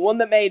last one, the one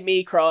that made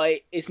me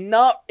cry, is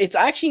not. It's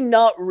actually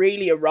not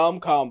really a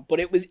rom-com, but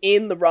it was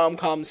in the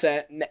rom-com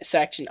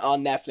section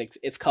on Netflix.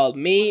 It's called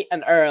Me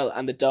and Earl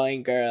and the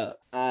Dying Girl.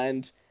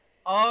 And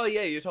Oh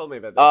yeah, you told me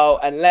about this. oh,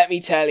 and let me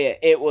tell you,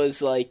 it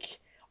was like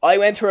I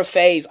went through a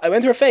phase.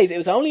 It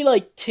was only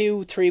like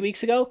 2-3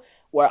 weeks ago,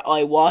 where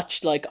I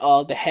watched like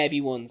all the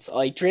heavy ones.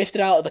 I drifted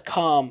out of the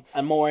com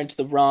and more into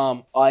the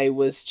rom. I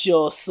was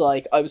just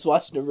like, I was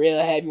watching the real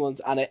heavy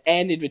ones, and it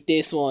ended with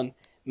this one,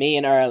 Me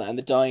and Earl and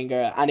the Dying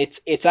Girl. And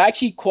it's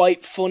actually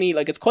quite funny,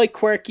 like it's quite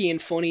quirky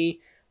and funny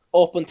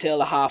up until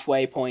the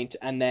halfway point,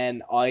 and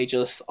then I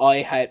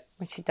had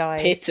When she dies.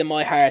 pits in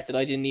my heart that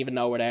I didn't even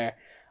know were there.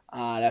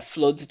 And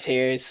floods of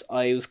tears.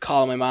 I was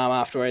calling my mom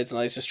afterwards, and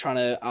I was just trying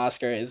to ask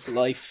her, is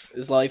life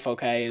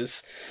okay? It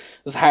was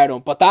a hard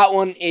one. But that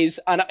one is,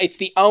 and it's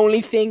the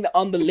only thing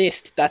on the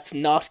list that's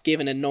not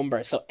given a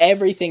number. So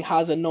everything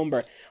has a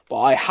number, but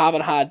I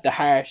haven't had the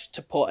heart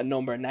to put a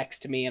number next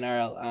to Me and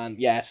Earl, and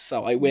yet,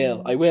 so I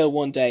will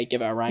one day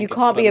give it a ranking. You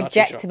can't but be I'm not too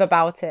objective sure.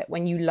 about it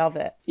when you love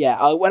it.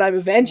 Yeah, when I'm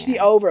eventually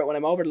over it, when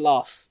I'm over the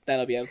loss, then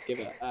I'll be able to give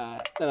it.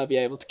 Then I'll be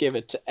able to give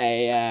it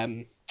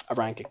a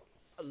ranking.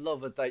 I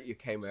love it that you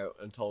came out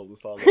and told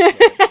us all.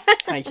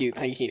 Thank you.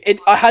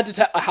 I had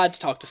to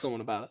talk to someone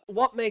about it.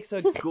 What makes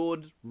a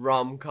good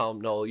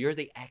rom-com, Noel? You're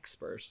the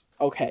expert.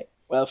 Okay,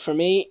 well, for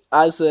me,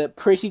 as a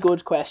pretty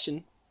good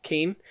question,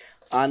 Keen,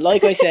 and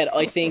like I said,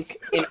 I think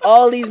in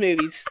all these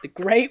movies, the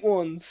great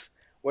ones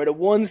were the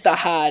ones that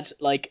had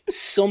like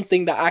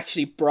something that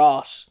actually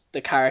brought the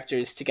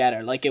characters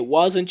together. Like it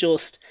wasn't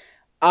just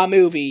a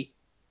movie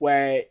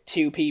where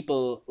 2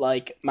 people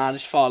like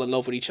managed to fall in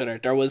love with each other.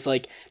 There was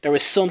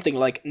something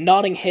like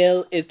Notting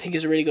Hill, I think,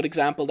 is a really good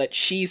example that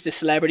she's the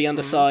celebrity on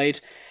the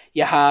side.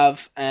 You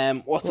have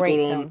what's a Great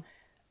good film.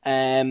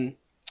 one?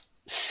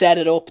 Set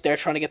It Up. They're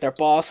trying to get their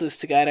bosses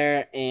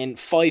together in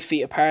 5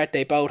 Feet Apart.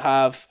 They both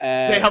have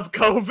They have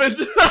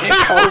COVID.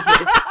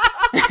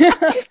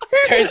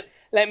 COVID.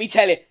 Let me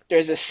tell you,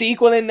 there's a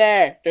sequel in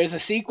there. There's a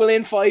sequel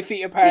in 5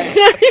 Feet Apart.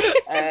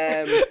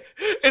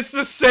 It's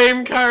the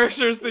same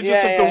characters. They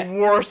just have the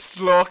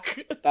worst luck.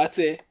 That's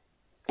it.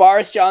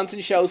 Boris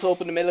Johnson shows up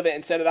in the middle of it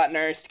instead of that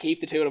nurse to keep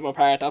the 2 of them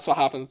apart. That's what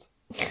happens.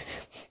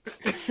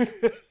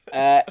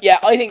 Yeah,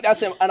 I think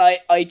that's him. And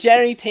I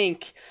generally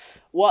think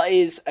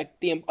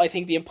I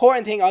think the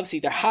important thing, obviously,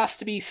 there has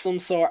to be some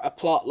sort of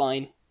plot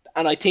line.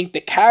 And I think the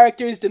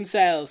characters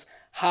themselves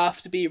have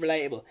to be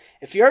relatable.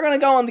 If you're going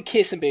to go on the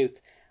kissing booth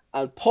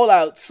and pull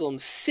out some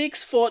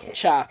 6-foot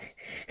chap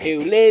who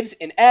lives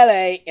in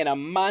LA in a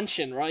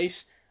mansion,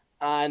 right?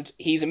 And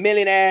he's a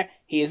millionaire.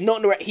 He has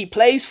nothing to wear. He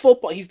plays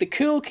football. He's the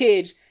cool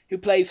kid who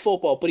plays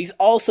football, but he's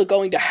also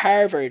going to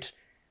Harvard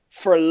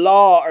for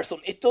law or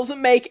something. It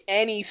doesn't make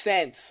any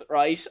sense,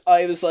 right?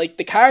 I was like,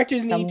 the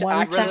characters need to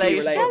actually be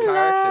relatable relatable.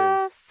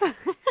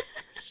 characters.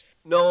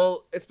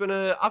 Noel, it's been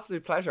an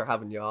absolute pleasure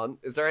having you on.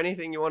 Is there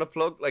anything you want to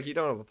plug? Like, you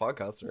don't have a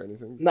podcast or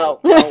anything.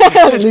 No.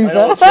 Loser. Do you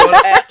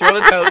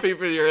want to tell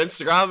people your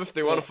Instagram if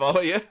they want to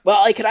follow you?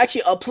 Well,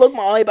 I'll plug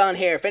my IBAN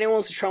here. If anyone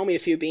wants to throw me a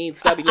few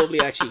beans, that'd be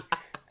lovely, actually.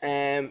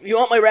 If you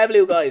want my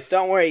Revolut, guys,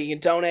 don't worry. You can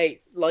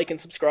donate, like,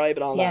 and subscribe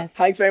and all Yes. that.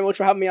 Thanks very much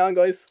for having me on,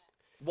 guys.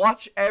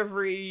 Watch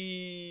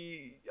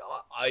every,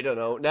 I don't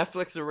know,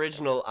 Netflix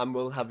original, and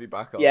we'll have you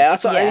back on. Yeah,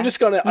 that's what Yeah. I'm just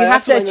gonna. You that's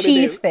have to what I'm gonna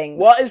achieve do. things.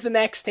 What is the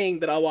next thing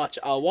that I'll watch?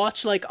 I'll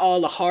watch like all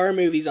the horror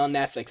movies on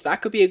Netflix.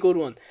 That could be a good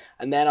one,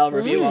 and then I'll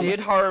review We them. did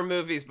horror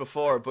movies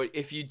before, but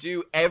if you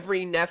do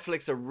every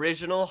Netflix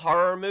original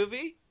horror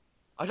movie,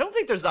 I don't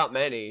think there's that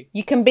many.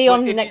 You can be But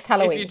on if next you,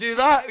 Halloween. If you do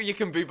that, you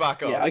can be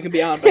back on. Yeah, I can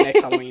be on by next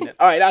Halloween. Then.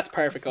 All right, that's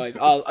perfect, guys.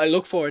 I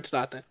look forward to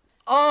that then.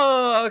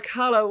 Oh,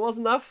 Calla,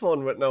 wasn't that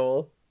fun with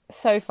Noel?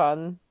 So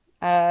fun.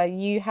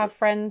 You have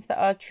friends that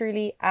are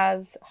truly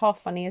as half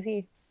funny as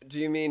you.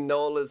 Do you mean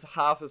Noel is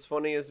half as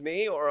funny as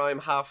me, or I'm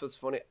half as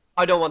funny?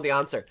 I don't want the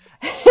answer.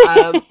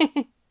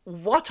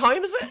 What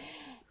time is it?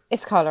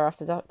 It's Carla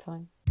After Dark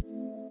time.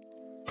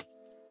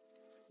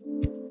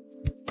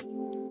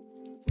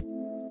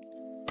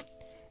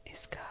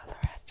 It's Carla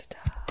After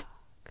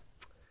Dark.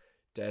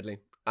 Deadly.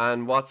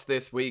 And what's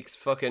this week's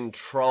fucking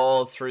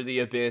trawl through the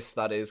abyss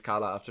that is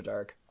Calla After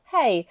Dark?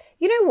 Hey,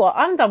 you know what?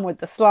 I'm done with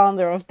the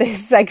slander of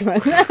this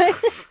segment.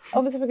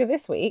 On the topic of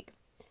this week,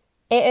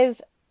 it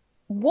is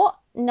what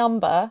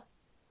number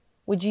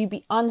would you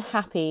be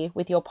unhappy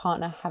with your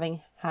partner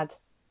having had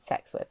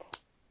sex with?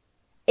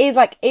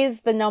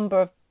 Is the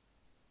number of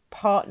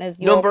partners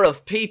number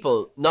of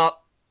people, not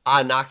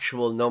an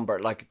actual number.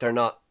 Like, they're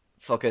not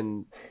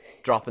fucking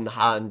dropping the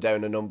hand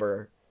down a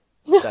number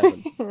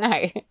 7.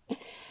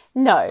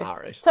 No. All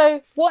right.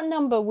 So what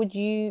number would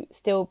you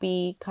still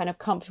be kind of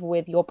comfortable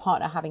with your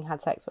partner having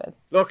had sex with?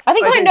 Look, I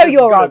think I know this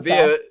your is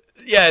gonna answer.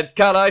 Yeah,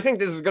 Kat, I think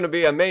this is going to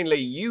be a mainly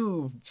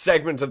you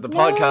segment of the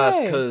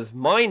podcast, because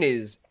mine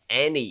is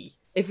any.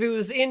 If it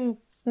was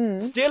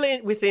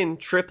within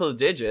triple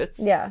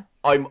digits, Yeah.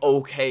 I'm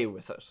okay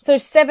with it. So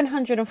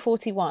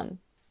 741.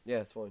 Yeah,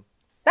 it's fine.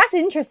 That's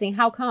interesting.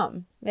 How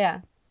come?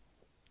 Yeah.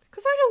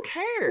 Because I don't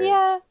care.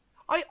 Yeah.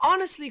 I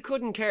honestly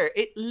couldn't care.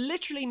 It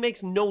literally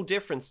makes no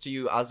difference to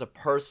you as a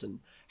person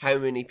how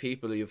many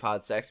people you've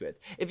had sex with.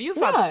 If you've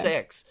had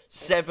sex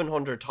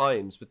 700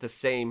 times with the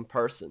same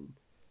person,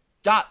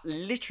 that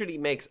literally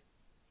makes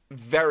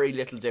very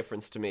little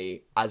difference to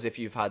me as if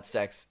you've had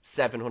sex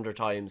 700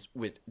 times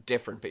with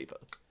different people.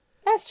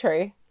 That's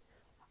true.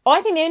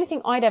 I think the only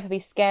thing I'd ever be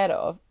scared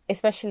of,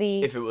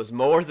 especially... If it was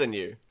more than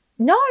you.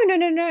 No.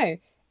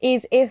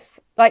 Is if,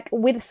 like,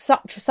 with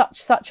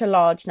such a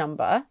large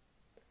number...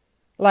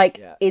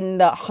 in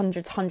the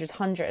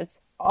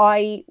hundreds,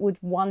 I would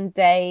one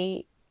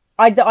day,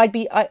 I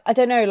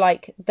don't know,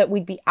 like, that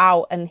we'd be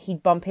out and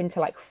he'd bump into,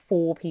 like,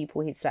 4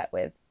 people he'd slept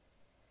with.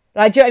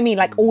 Like, do you know what I mean?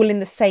 Like, all in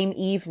the same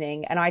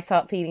evening, and I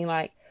start feeling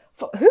like,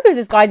 who has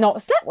this guy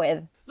not slept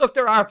with? Look,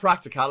 there are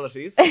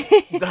practicalities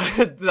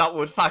that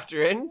would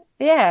factor in.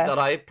 Yeah. That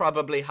I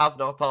probably have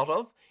not thought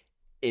of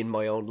in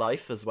my own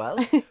life as well.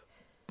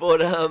 But,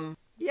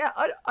 yeah,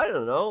 I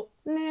don't know.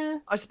 Yeah.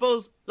 I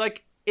suppose,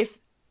 like,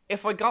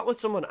 if I got with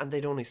someone and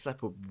they'd only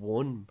slept with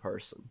one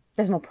person,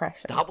 There's more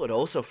pressure. that would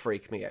also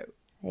freak me out.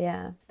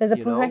 Yeah. There's a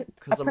pressure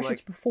like,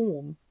 to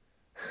perform.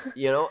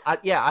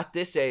 At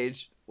this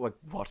age, like,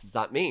 what does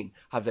that mean?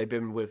 Have they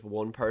been with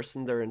one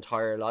person their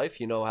entire life?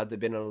 Have they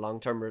been in a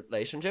long-term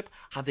relationship?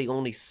 Have they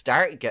only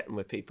started getting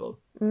with people?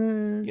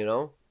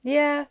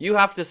 Yeah. You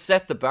have to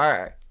set the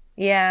bar.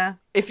 Yeah.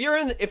 If you're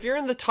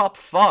in the top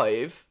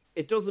 5,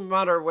 it doesn't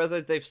matter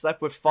whether they've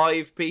slept with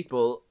 5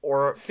 people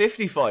or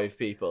 55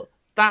 people.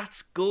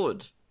 That's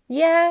good.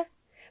 Yeah.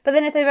 But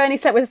then if they've only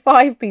slept with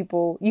 5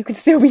 people, you could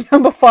still be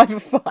number 5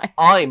 of 5.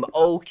 I'm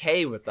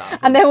okay with that.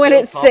 And then when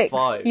it's 6,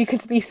 5. you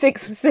could be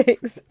 6 of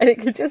 6, and it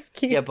could just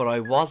keep... Yeah, but I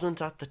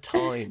wasn't at the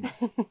time.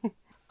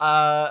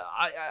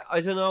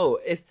 I don't know.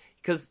 It's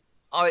because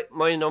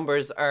my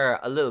numbers are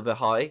a little bit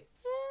high.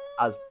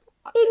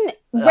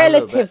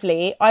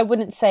 Relatively, I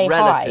wouldn't say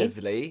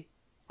relatively.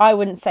 high. I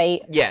wouldn't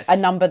say a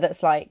number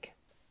that's, like,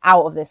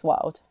 out of this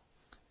world.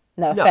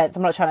 No offense,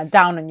 I'm not trying to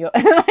down on you.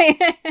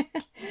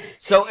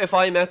 So if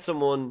I met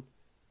someone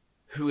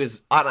who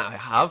is, and I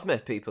have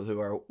met people who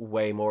are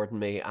way more than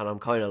me, and I'm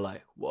kind of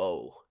like,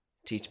 whoa,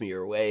 teach me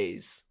your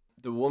ways.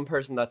 The one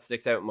person that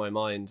sticks out in my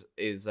mind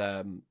is,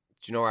 do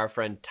you know our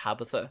friend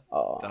Tabitha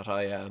that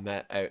I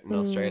met out in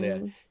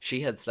Australia?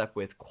 She had slept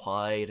with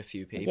quite a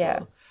few people.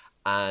 Yeah.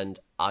 And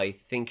I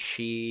think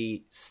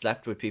she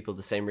slept with people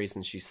the same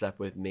reason she slept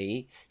with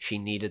me. She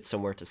needed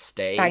somewhere to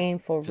stay Banging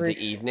for the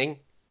evening.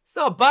 It's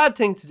not a bad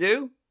thing to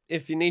do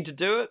if you need to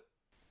do it.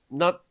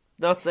 Not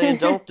saying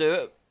don't do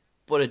it,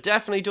 but it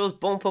definitely does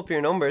bump up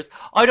your numbers.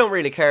 I don't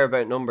really care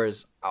about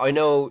numbers. I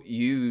know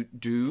you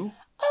do.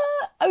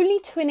 Only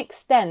to an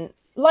extent.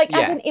 Like,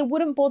 as in, it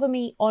wouldn't bother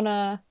me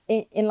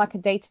in like a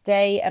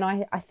day-to-day, and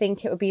I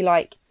think it would be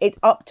like, it's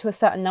up to a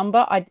certain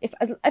number. If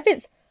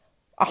it's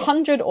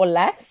 100 or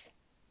less,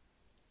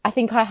 I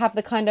think I have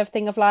the kind of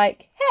thing of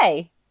like,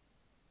 hey,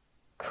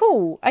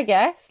 cool, I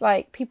guess.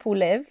 Like, people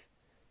live.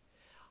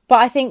 But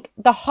I think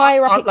the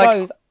higher up it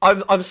goes...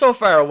 I'm so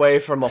far away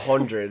from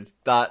 100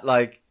 that,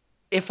 like,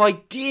 if I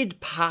did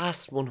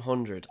pass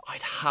 100,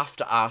 I'd have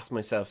to ask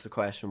myself the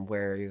question,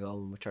 where are you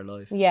going with your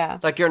life? Yeah.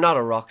 Like, you're not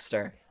a rock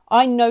star.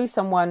 I know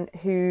someone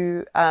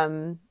who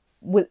kind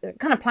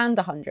of planned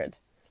 100.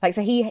 Like,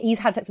 so he's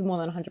had sex with more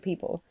than 100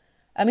 people.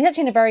 He's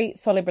actually in a very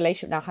solid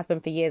relationship now, has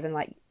been for years, and,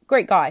 like,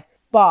 great guy.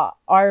 But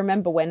I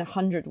remember when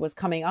 100 was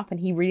coming up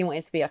and he really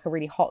wanted to be, like, a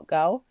really hot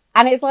girl.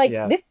 And it's like,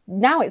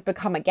 now it's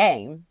become a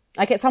game.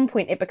 Like, at some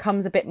point, it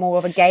becomes a bit more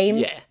of a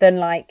game than,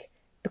 like...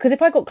 Because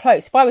if I got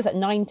close, if I was at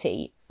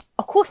 90,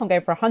 of course I'm going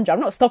for 100. I'm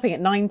not stopping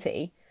at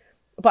 90.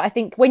 But I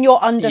think when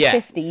you're under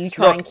 50, you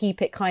try and keep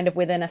it kind of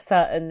within a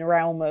certain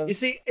realm of... You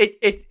see,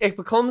 it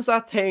becomes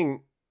that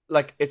thing,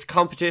 like, it's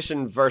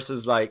competition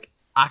versus, like,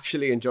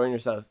 actually enjoying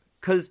yourself.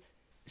 Because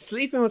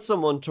sleeping with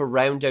someone to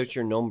round out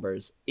your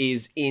numbers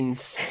is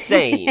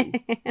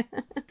insane.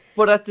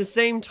 But at the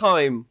same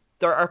time,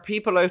 there are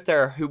people out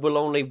there who will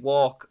only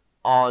walk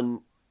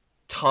on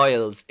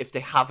tiles if they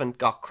haven't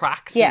got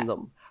cracks in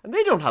them. And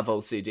they don't have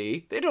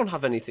OCD. They don't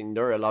have anything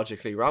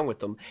neurologically wrong with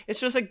them. It's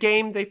just a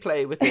game they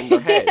play within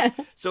their head.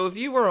 So if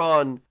you were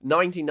on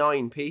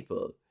 99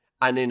 people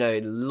and in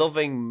a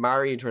loving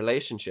married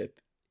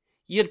relationship,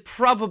 you'd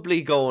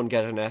probably go and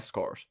get an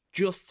escort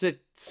just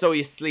so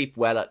you sleep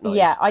well at night.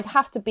 Yeah, I'd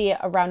have to be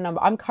at a round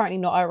number. I'm currently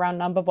not at a round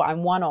number, but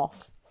I'm one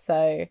off.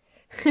 So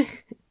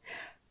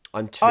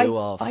I'm two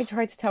off. I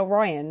tried to tell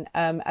Ryan,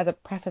 as a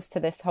preface to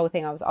this whole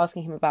thing, I was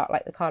asking him about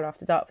like the Carla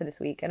After Dark for this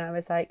week, and I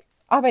was like,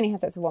 I've only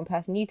had sex with one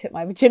person, you took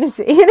my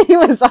virginity. And he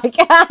was like,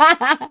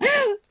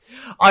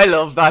 I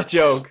love that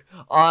joke.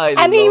 I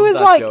love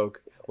that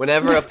joke.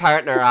 Whenever a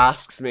partner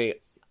asks me,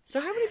 so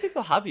how many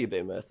people have you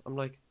been with? I'm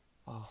like,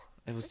 oh,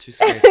 I was too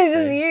scared to this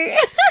say. is you.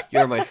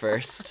 You're my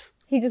first.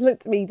 He just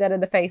looked at me dead in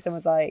the face and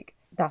was like,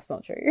 that's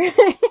not true.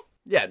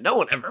 Yeah, no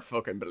one ever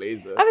fucking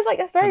believes it. I was like,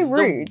 that's very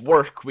rude. The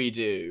work we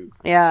do.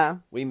 Yeah.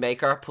 We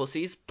make our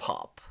pussies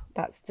pop.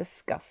 That's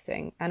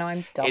disgusting. And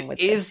I'm done with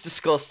it. It is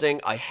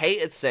disgusting. I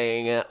hated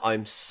saying it.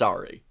 I'm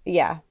sorry.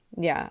 Yeah.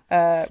 Yeah.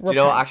 Do you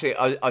know, actually,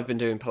 I've been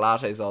doing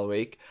Pilates all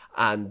week,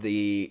 and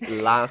the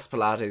last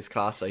Pilates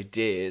class I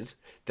did,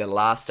 the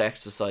last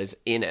exercise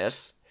in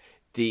it,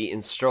 the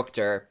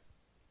instructor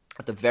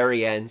at the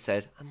very end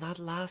said, and that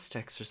last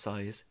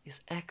exercise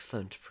is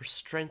excellent for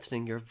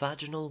strengthening your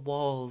vaginal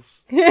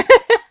walls.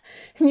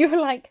 And you were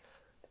like,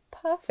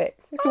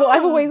 perfect. It's what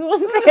I've always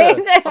wanted.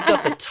 I've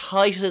got the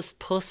tightest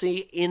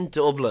pussy in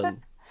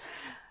Dublin.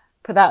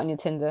 Put that on your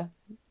Tinder.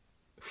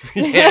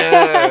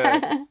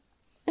 Yeah.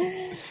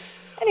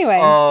 Anyway.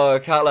 Oh,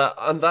 Carla,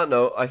 on that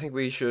note, I think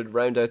we should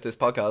round out this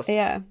podcast.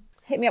 Yeah.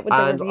 Hit me up with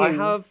the reviews. And I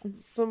have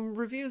some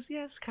reviews.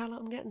 Yes, Carla,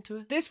 I'm getting to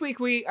it. This week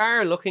we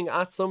are looking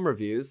at some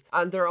reviews,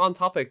 and they're on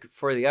topic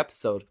for the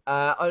episode.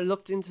 I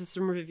looked into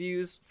some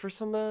reviews for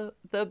some of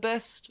the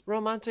best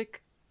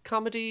romantic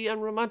comedy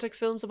and romantic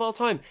films of all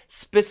time.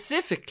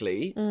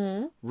 Specifically,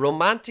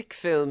 romantic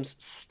films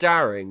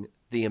starring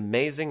the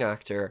amazing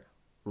actor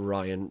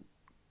Ryan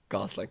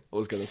Gosling. I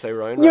was going to say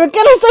Ryan You were Reynolds.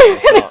 going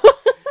to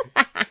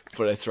say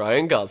But it's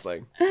Ryan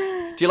Gosling.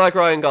 Do you like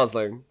Ryan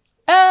Gosling?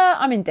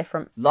 I'm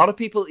indifferent. A lot of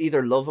people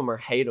either love him or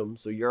hate him,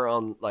 so you're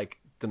on like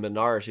the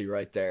minority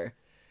right there.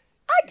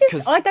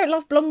 I don't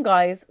love blonde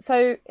guys,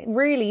 so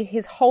really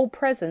his whole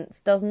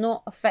presence does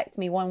not affect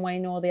me one way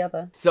nor the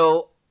other.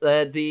 So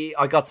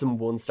I got some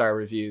 1-star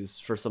reviews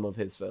for some of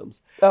his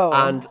films. Oh.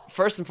 And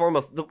first and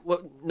foremost,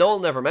 Noel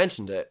never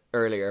mentioned it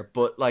earlier,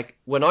 but like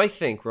when I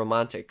think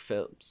romantic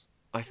films,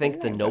 I think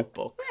The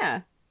Notebook.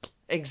 Yeah.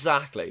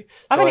 Exactly.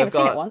 I've only ever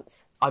seen it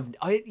once.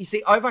 You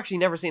see, I've actually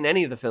never seen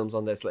any of the films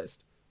on this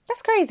list.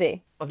 That's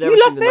crazy. I've never You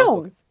seen love The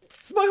Notebook. films.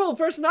 It's my whole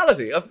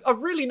personality.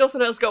 I've really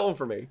nothing else going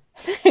for me.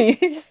 You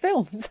just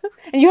films.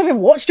 And you haven't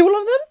watched all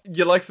of them?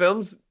 You like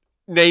films?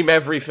 Name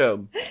every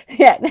film.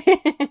 Yeah.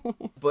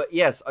 But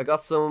yes, I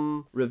got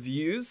some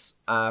reviews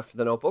for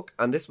The Notebook,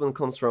 and this one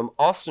comes from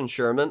Austin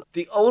Sherman.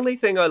 The only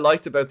thing I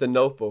liked about The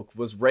Notebook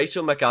was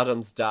Rachel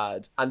McAdams'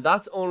 dad, and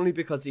that's only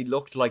because he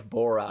looked like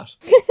Borat.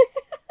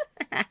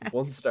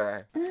 1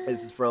 star.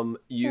 This is from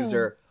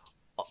user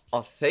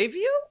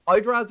Octavio?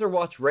 I'd rather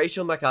watch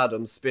Rachel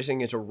McAdams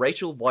spitting into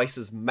Rachel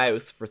Weisz's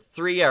mouth for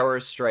 3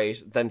 hours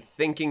straight than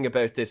thinking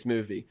about this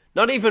movie.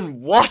 Not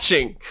even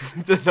watching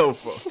The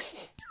Notebook.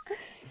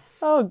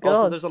 Oh, God.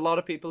 Also, there's a lot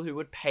of people who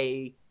would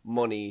pay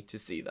money to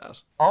see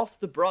that. Off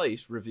the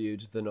Bright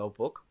reviewed The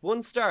Notebook.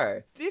 1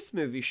 star. This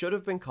movie should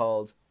have been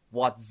called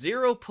What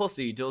Zero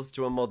Pussy Does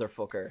to a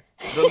Motherfucker.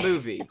 The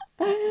movie.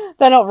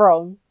 They're not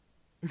wrong.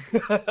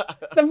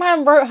 The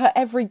man wrote her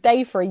every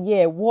day for a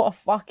year. What a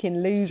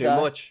fucking loser. It's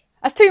too much.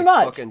 That's too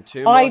much. Fucking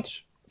too I'd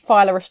much.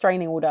 file a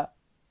restraining order.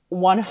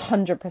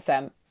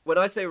 100%. When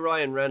I say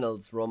Ryan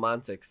Reynolds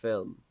romantic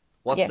film,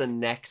 what's Yes. the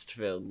next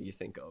film you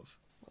think of?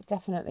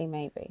 Definitely,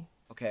 maybe.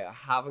 Okay, I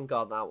haven't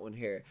got that one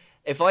here.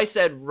 If I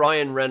said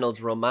Ryan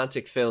Reynolds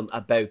romantic film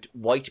about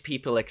white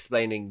people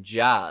explaining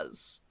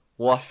jazz,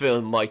 what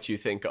film might you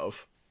think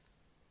of?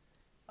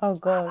 Oh,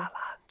 God. La La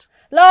Land.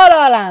 La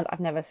La Land. I've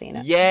never seen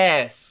it.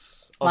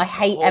 Yes. I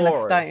hate Emma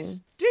course.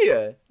 Stone. Do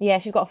you? Yeah,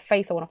 she's got a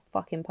face I want to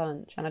fucking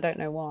punch, and I don't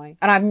know why.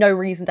 And I have no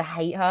reason to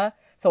hate her,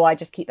 so I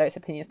just keep those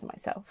opinions to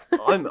myself.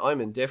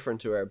 I'm indifferent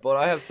to her, but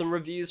I have some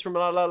reviews from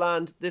La La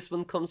Land. This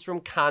one comes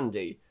from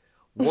Candy.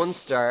 1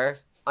 star.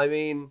 I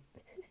mean,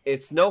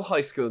 it's no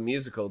High School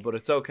Musical, but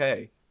it's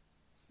okay.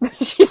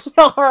 She's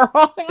not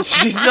wrong.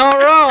 She's not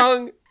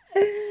wrong.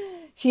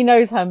 She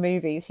knows her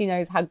movies. She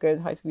knows how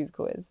good High School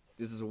Musical is.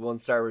 This is a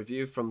 1-star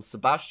review from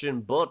Sebastian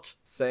Butt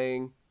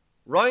saying,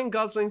 Ryan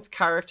Gosling's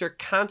character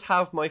can't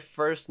have my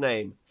first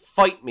name.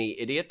 Fight me,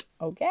 idiot.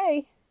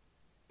 Okay.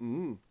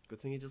 Good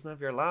thing he doesn't have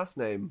your last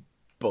name.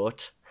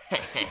 But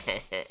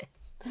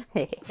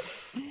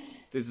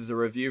this is a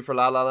review for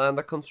La La Land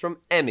that comes from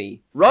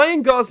Emmy.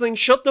 Ryan Gosling,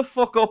 shut the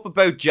fuck up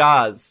about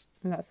jazz.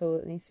 And that's all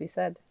that needs to be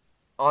said.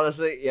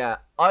 Honestly, yeah,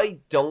 I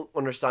don't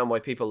understand why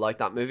people like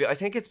that movie. I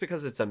think it's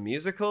because it's a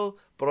musical,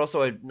 but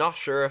also I'm not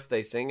sure if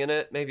they sing in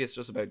it. Maybe it's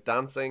just about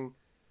dancing.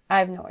 I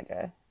have no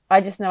idea. I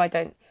just know I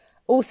don't.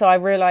 Also, I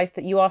realised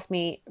that you asked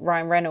me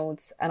Ryan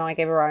Reynolds, and I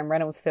gave a Ryan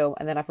Reynolds film,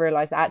 and then I've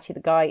realised that actually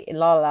the guy in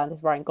La La Land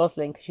is Ryan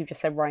Gosling, because you just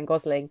said Ryan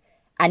Gosling,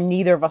 and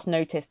neither of us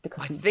noticed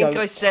because we don't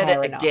I said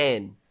care it enough.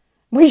 again.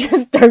 We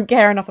just don't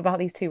care enough about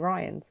these two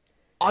Ryans.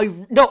 I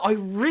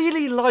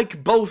really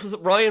like both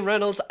Ryan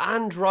Reynolds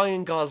and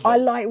Ryan Gosling. I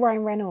like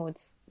Ryan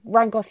Reynolds.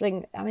 Ryan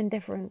Gosling, I'm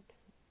indifferent.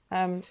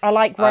 I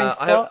like Ryan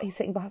Scott. I He's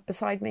sitting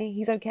beside me.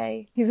 He's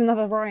okay. He's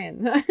another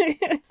Ryan.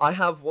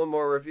 have one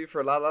more review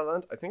for La La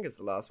Land. I think it's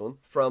the last one.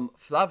 From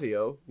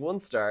Flavio, 1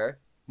 star.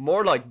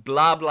 More like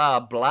blah blah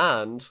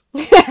bland.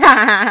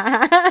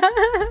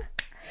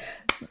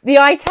 The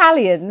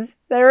Italians,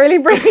 they're really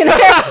bringing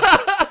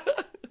it.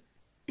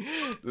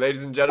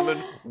 Ladies and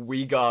gentlemen,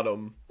 we got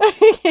him.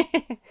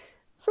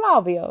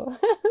 Flavio.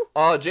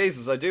 Oh,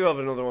 Jesus, I do have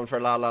another one for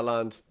La La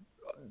Land.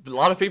 A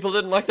lot of people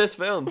didn't like this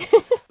film.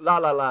 La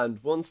La Land,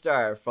 1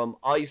 star from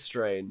Eye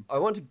Strain. I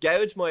want to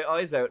gouge my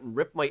eyes out and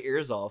rip my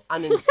ears off.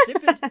 An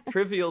insipid,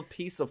 trivial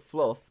piece of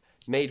fluff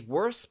made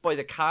worse by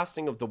the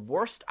casting of the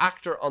worst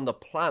actor on the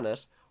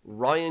planet,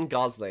 Ryan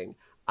Gosling,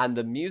 and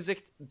the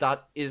music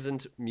that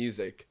isn't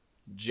music,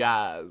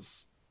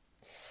 jazz.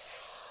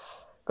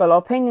 Got a lot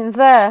of opinions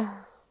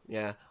there.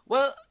 Yeah.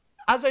 Well,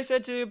 as I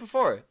said to you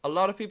before, a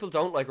lot of people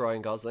don't like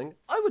Ryan Gosling.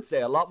 I would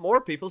say a lot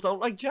more people don't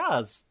like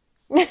jazz.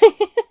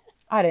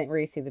 I didn't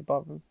really see the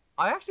problem.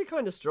 I actually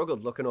kind of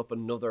struggled looking up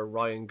another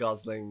Ryan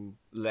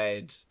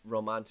Gosling-led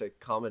romantic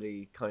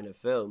comedy kind of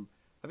film.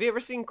 Have you ever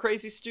seen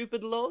Crazy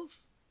Stupid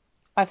Love?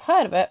 I've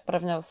heard of it, but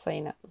I've never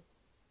seen it.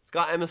 It's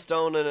got Emma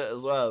Stone in it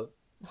as well.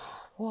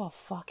 What a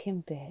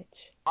fucking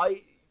bitch.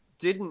 I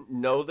didn't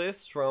know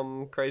this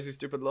from Crazy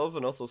Stupid Love,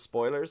 and also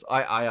spoilers.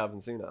 I haven't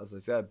seen it, as I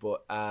said,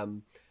 but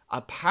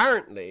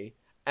apparently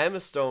Emma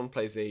Stone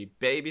plays a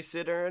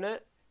babysitter in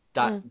it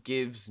that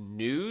gives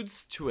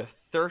nudes to a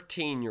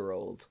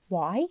 13-year-old.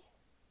 Why?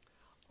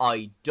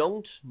 I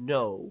don't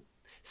know.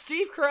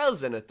 Steve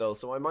Carell's in it, though,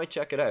 so I might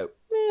check it out.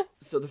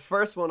 So the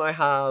first one I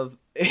have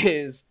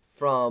is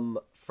from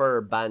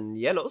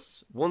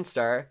Furbanielos, 1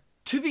 star.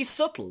 To be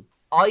subtle,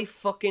 I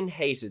fucking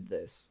hated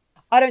this.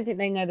 I don't think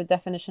they know the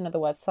definition of the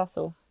word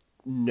subtle.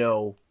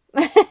 No.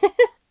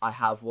 I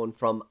have one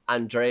from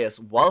Andreas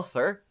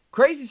Walther.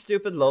 Crazy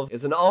Stupid Love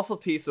is an awful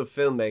piece of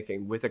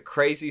filmmaking with a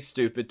crazy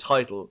stupid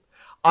title.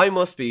 I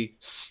must be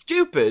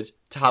stupid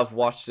to have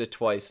watched it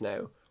twice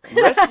now.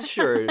 Rest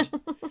assured,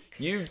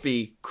 you'd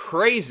be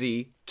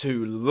crazy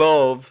to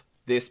love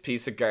this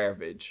piece of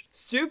garbage.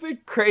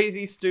 Stupid,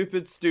 crazy,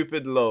 stupid,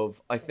 stupid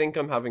love. I think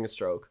I'm having a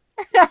stroke.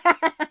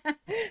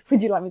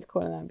 Would you like me to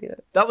call an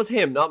ambulance? That was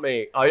him, not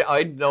me.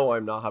 I know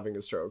I'm not having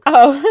a stroke.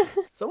 Oh.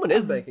 Someone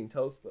is making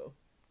toast, though.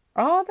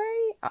 Are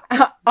they?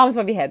 Arms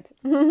above your head.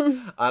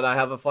 And I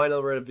have a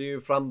final review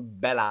from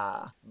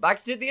Bella.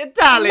 Back to the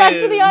Italians! Back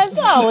to the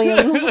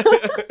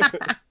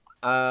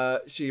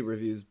Italians! She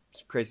reviews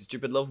Crazy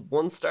Stupid Love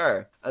 1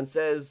 star and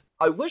says,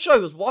 I wish I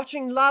was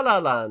watching La La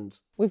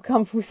Land. We've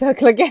come full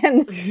circle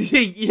again.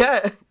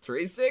 Yeah,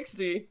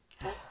 360.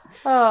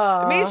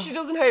 Aww. It means she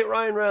doesn't hate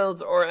Ryan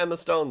Reynolds or Emma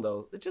Stone,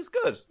 though, which is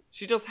good.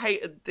 She just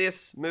hated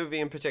this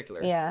movie in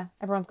particular. Yeah,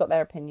 everyone's got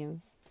their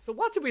opinions. So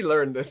what did we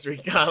learn this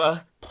week,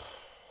 Anna?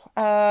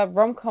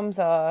 Rom-coms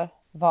are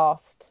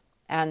vast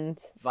and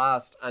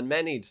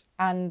many'd.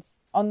 And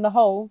on the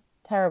whole,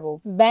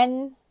 terrible.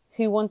 Men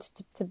who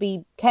wanted to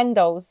be Ken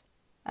dolls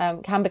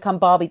can become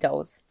Barbie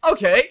dolls.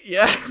 Okay,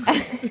 yeah.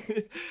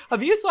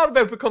 Have you thought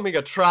about becoming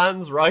a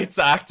trans rights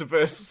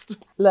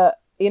activist? Look,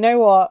 you know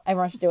what?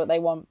 Everyone should do what they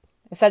want.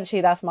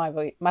 Essentially, that's my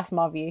view.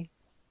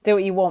 Do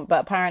what you want, but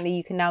apparently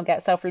you can now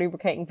get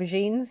self-lubricating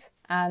vagines,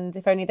 and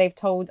if only they've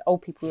told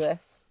old people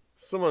this.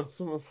 Someone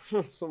should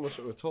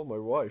have told my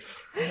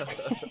wife.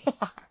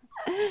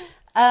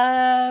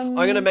 I'm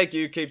going to make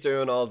you keep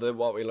doing all the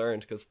what we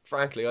learned, because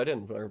frankly, I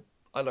didn't learn.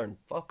 I learned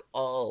fuck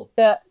all.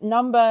 The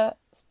numbers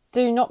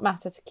do not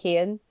matter to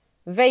Kian,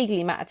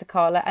 vaguely matter to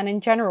Carla, and in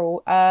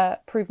general,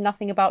 prove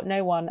nothing about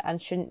no one and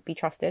shouldn't be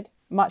trusted.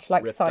 Much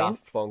like Rip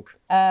science. Daft Punk.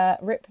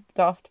 Rip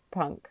Daft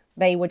Punk.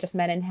 They were just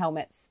men in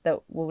helmets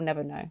that we'll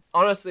never know.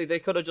 Honestly, they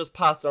could have just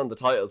passed on the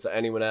title to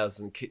anyone else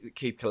and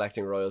keep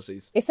collecting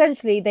royalties.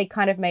 Essentially, they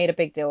kind of made a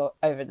big deal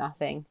over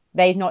nothing.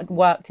 They've not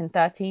worked in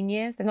 13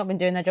 years. They've not been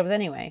doing their jobs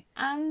anyway.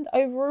 And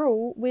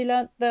overall, we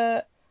learnt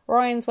that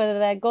Ryans, whether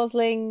they're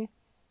Gosling,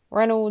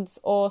 Reynolds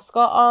or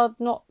Scott, are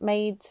not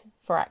made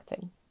for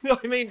acting.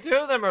 I mean, 2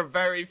 of them are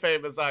very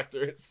famous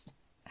actors.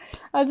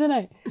 I don't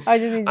know. I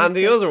just need to and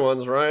the other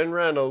one's Ryan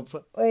Reynolds.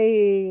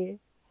 Wait.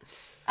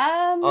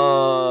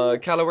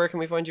 Calla, where can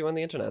we find you on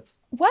the internet?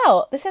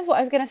 Well, this is what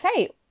I was going to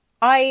say.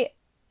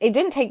 It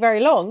didn't take very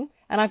long,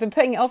 and I've been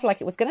putting it off like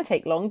it was going to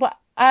take long, but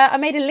I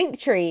made a link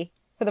tree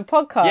for the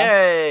podcast.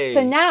 Yay!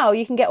 So now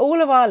you can get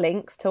all of our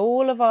links to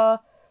all of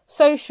our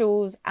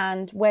socials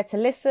and where to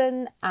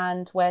listen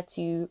and where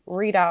to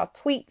read our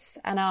tweets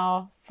and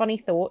our funny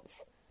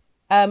thoughts,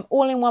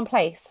 all in one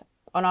place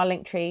on our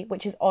link tree,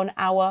 which is on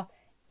our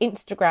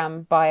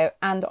Instagram bio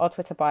and our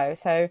Twitter bio.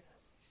 So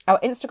our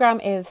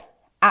Instagram is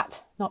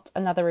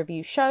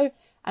 @NotAnotherReviewShow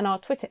and our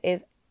Twitter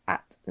is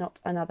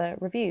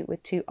 @NotAnotherReview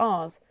with 2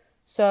 R's.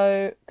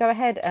 So go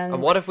ahead and...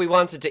 And what if we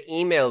wanted to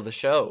email the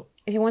show?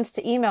 If you wanted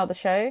to email the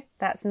show,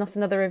 that's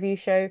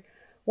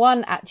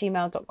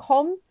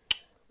notanotherreviewshow1@gmail.com.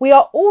 We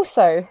are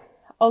also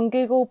on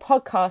Google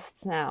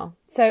Podcasts now.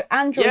 So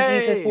Android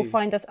users will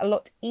find us a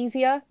lot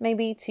easier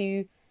maybe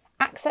to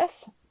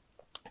access.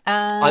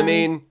 I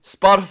mean,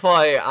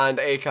 Spotify and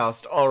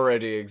Acast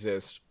already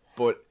exist,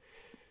 but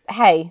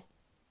hey,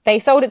 they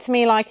sold it to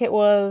me like it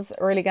was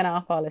really going to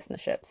up our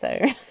listenership. So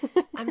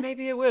And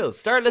maybe it will.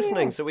 Start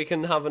listening so we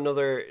can have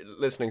another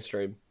listening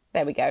stream.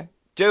 there we go.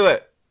 Do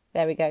it.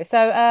 There we go.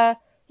 So,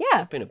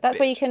 yeah, been a that's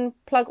where you bitch. can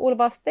plug all of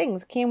our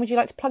things. Kian, would you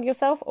like to plug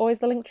yourself, or is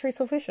the link tree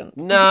sufficient?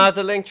 Nah,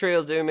 the link tree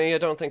will do me. I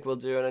don't think we'll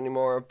do it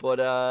anymore. But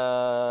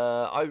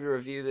I would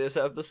review this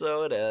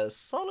episode a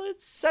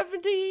solid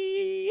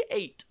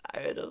 78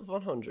 out of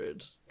 100.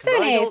 'Cause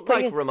 78 I is don't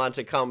pretty like good.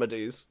 romantic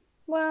comedies.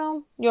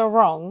 Well, you're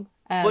wrong.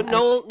 But and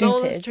Noel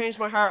stupid. has changed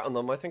my heart on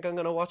them. I think I'm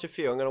going to watch a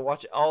few. I'm going to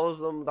watch all of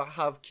them that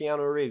have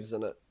Keanu Reeves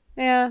in it.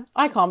 Yeah,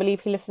 I can't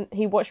believe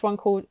he watched one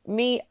called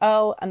Me,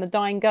 Earl, and the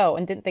Dying Girl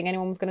and didn't think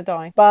anyone was going to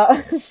die.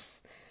 But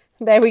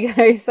there we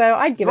go. So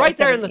I'd give it Right a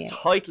there in the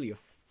 78. title, you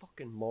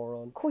fucking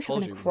moron. Of course you're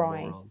gonna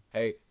cry.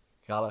 Hey,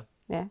 Calla,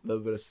 Yeah. a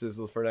little bit of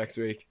sizzle for next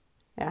week.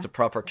 Yeah. It's a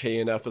proper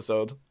Kean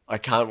episode. I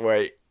can't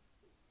wait.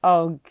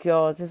 Oh,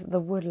 God, is it the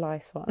wood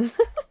lice one?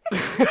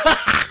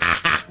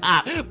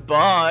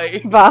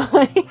 Bye.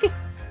 Bye.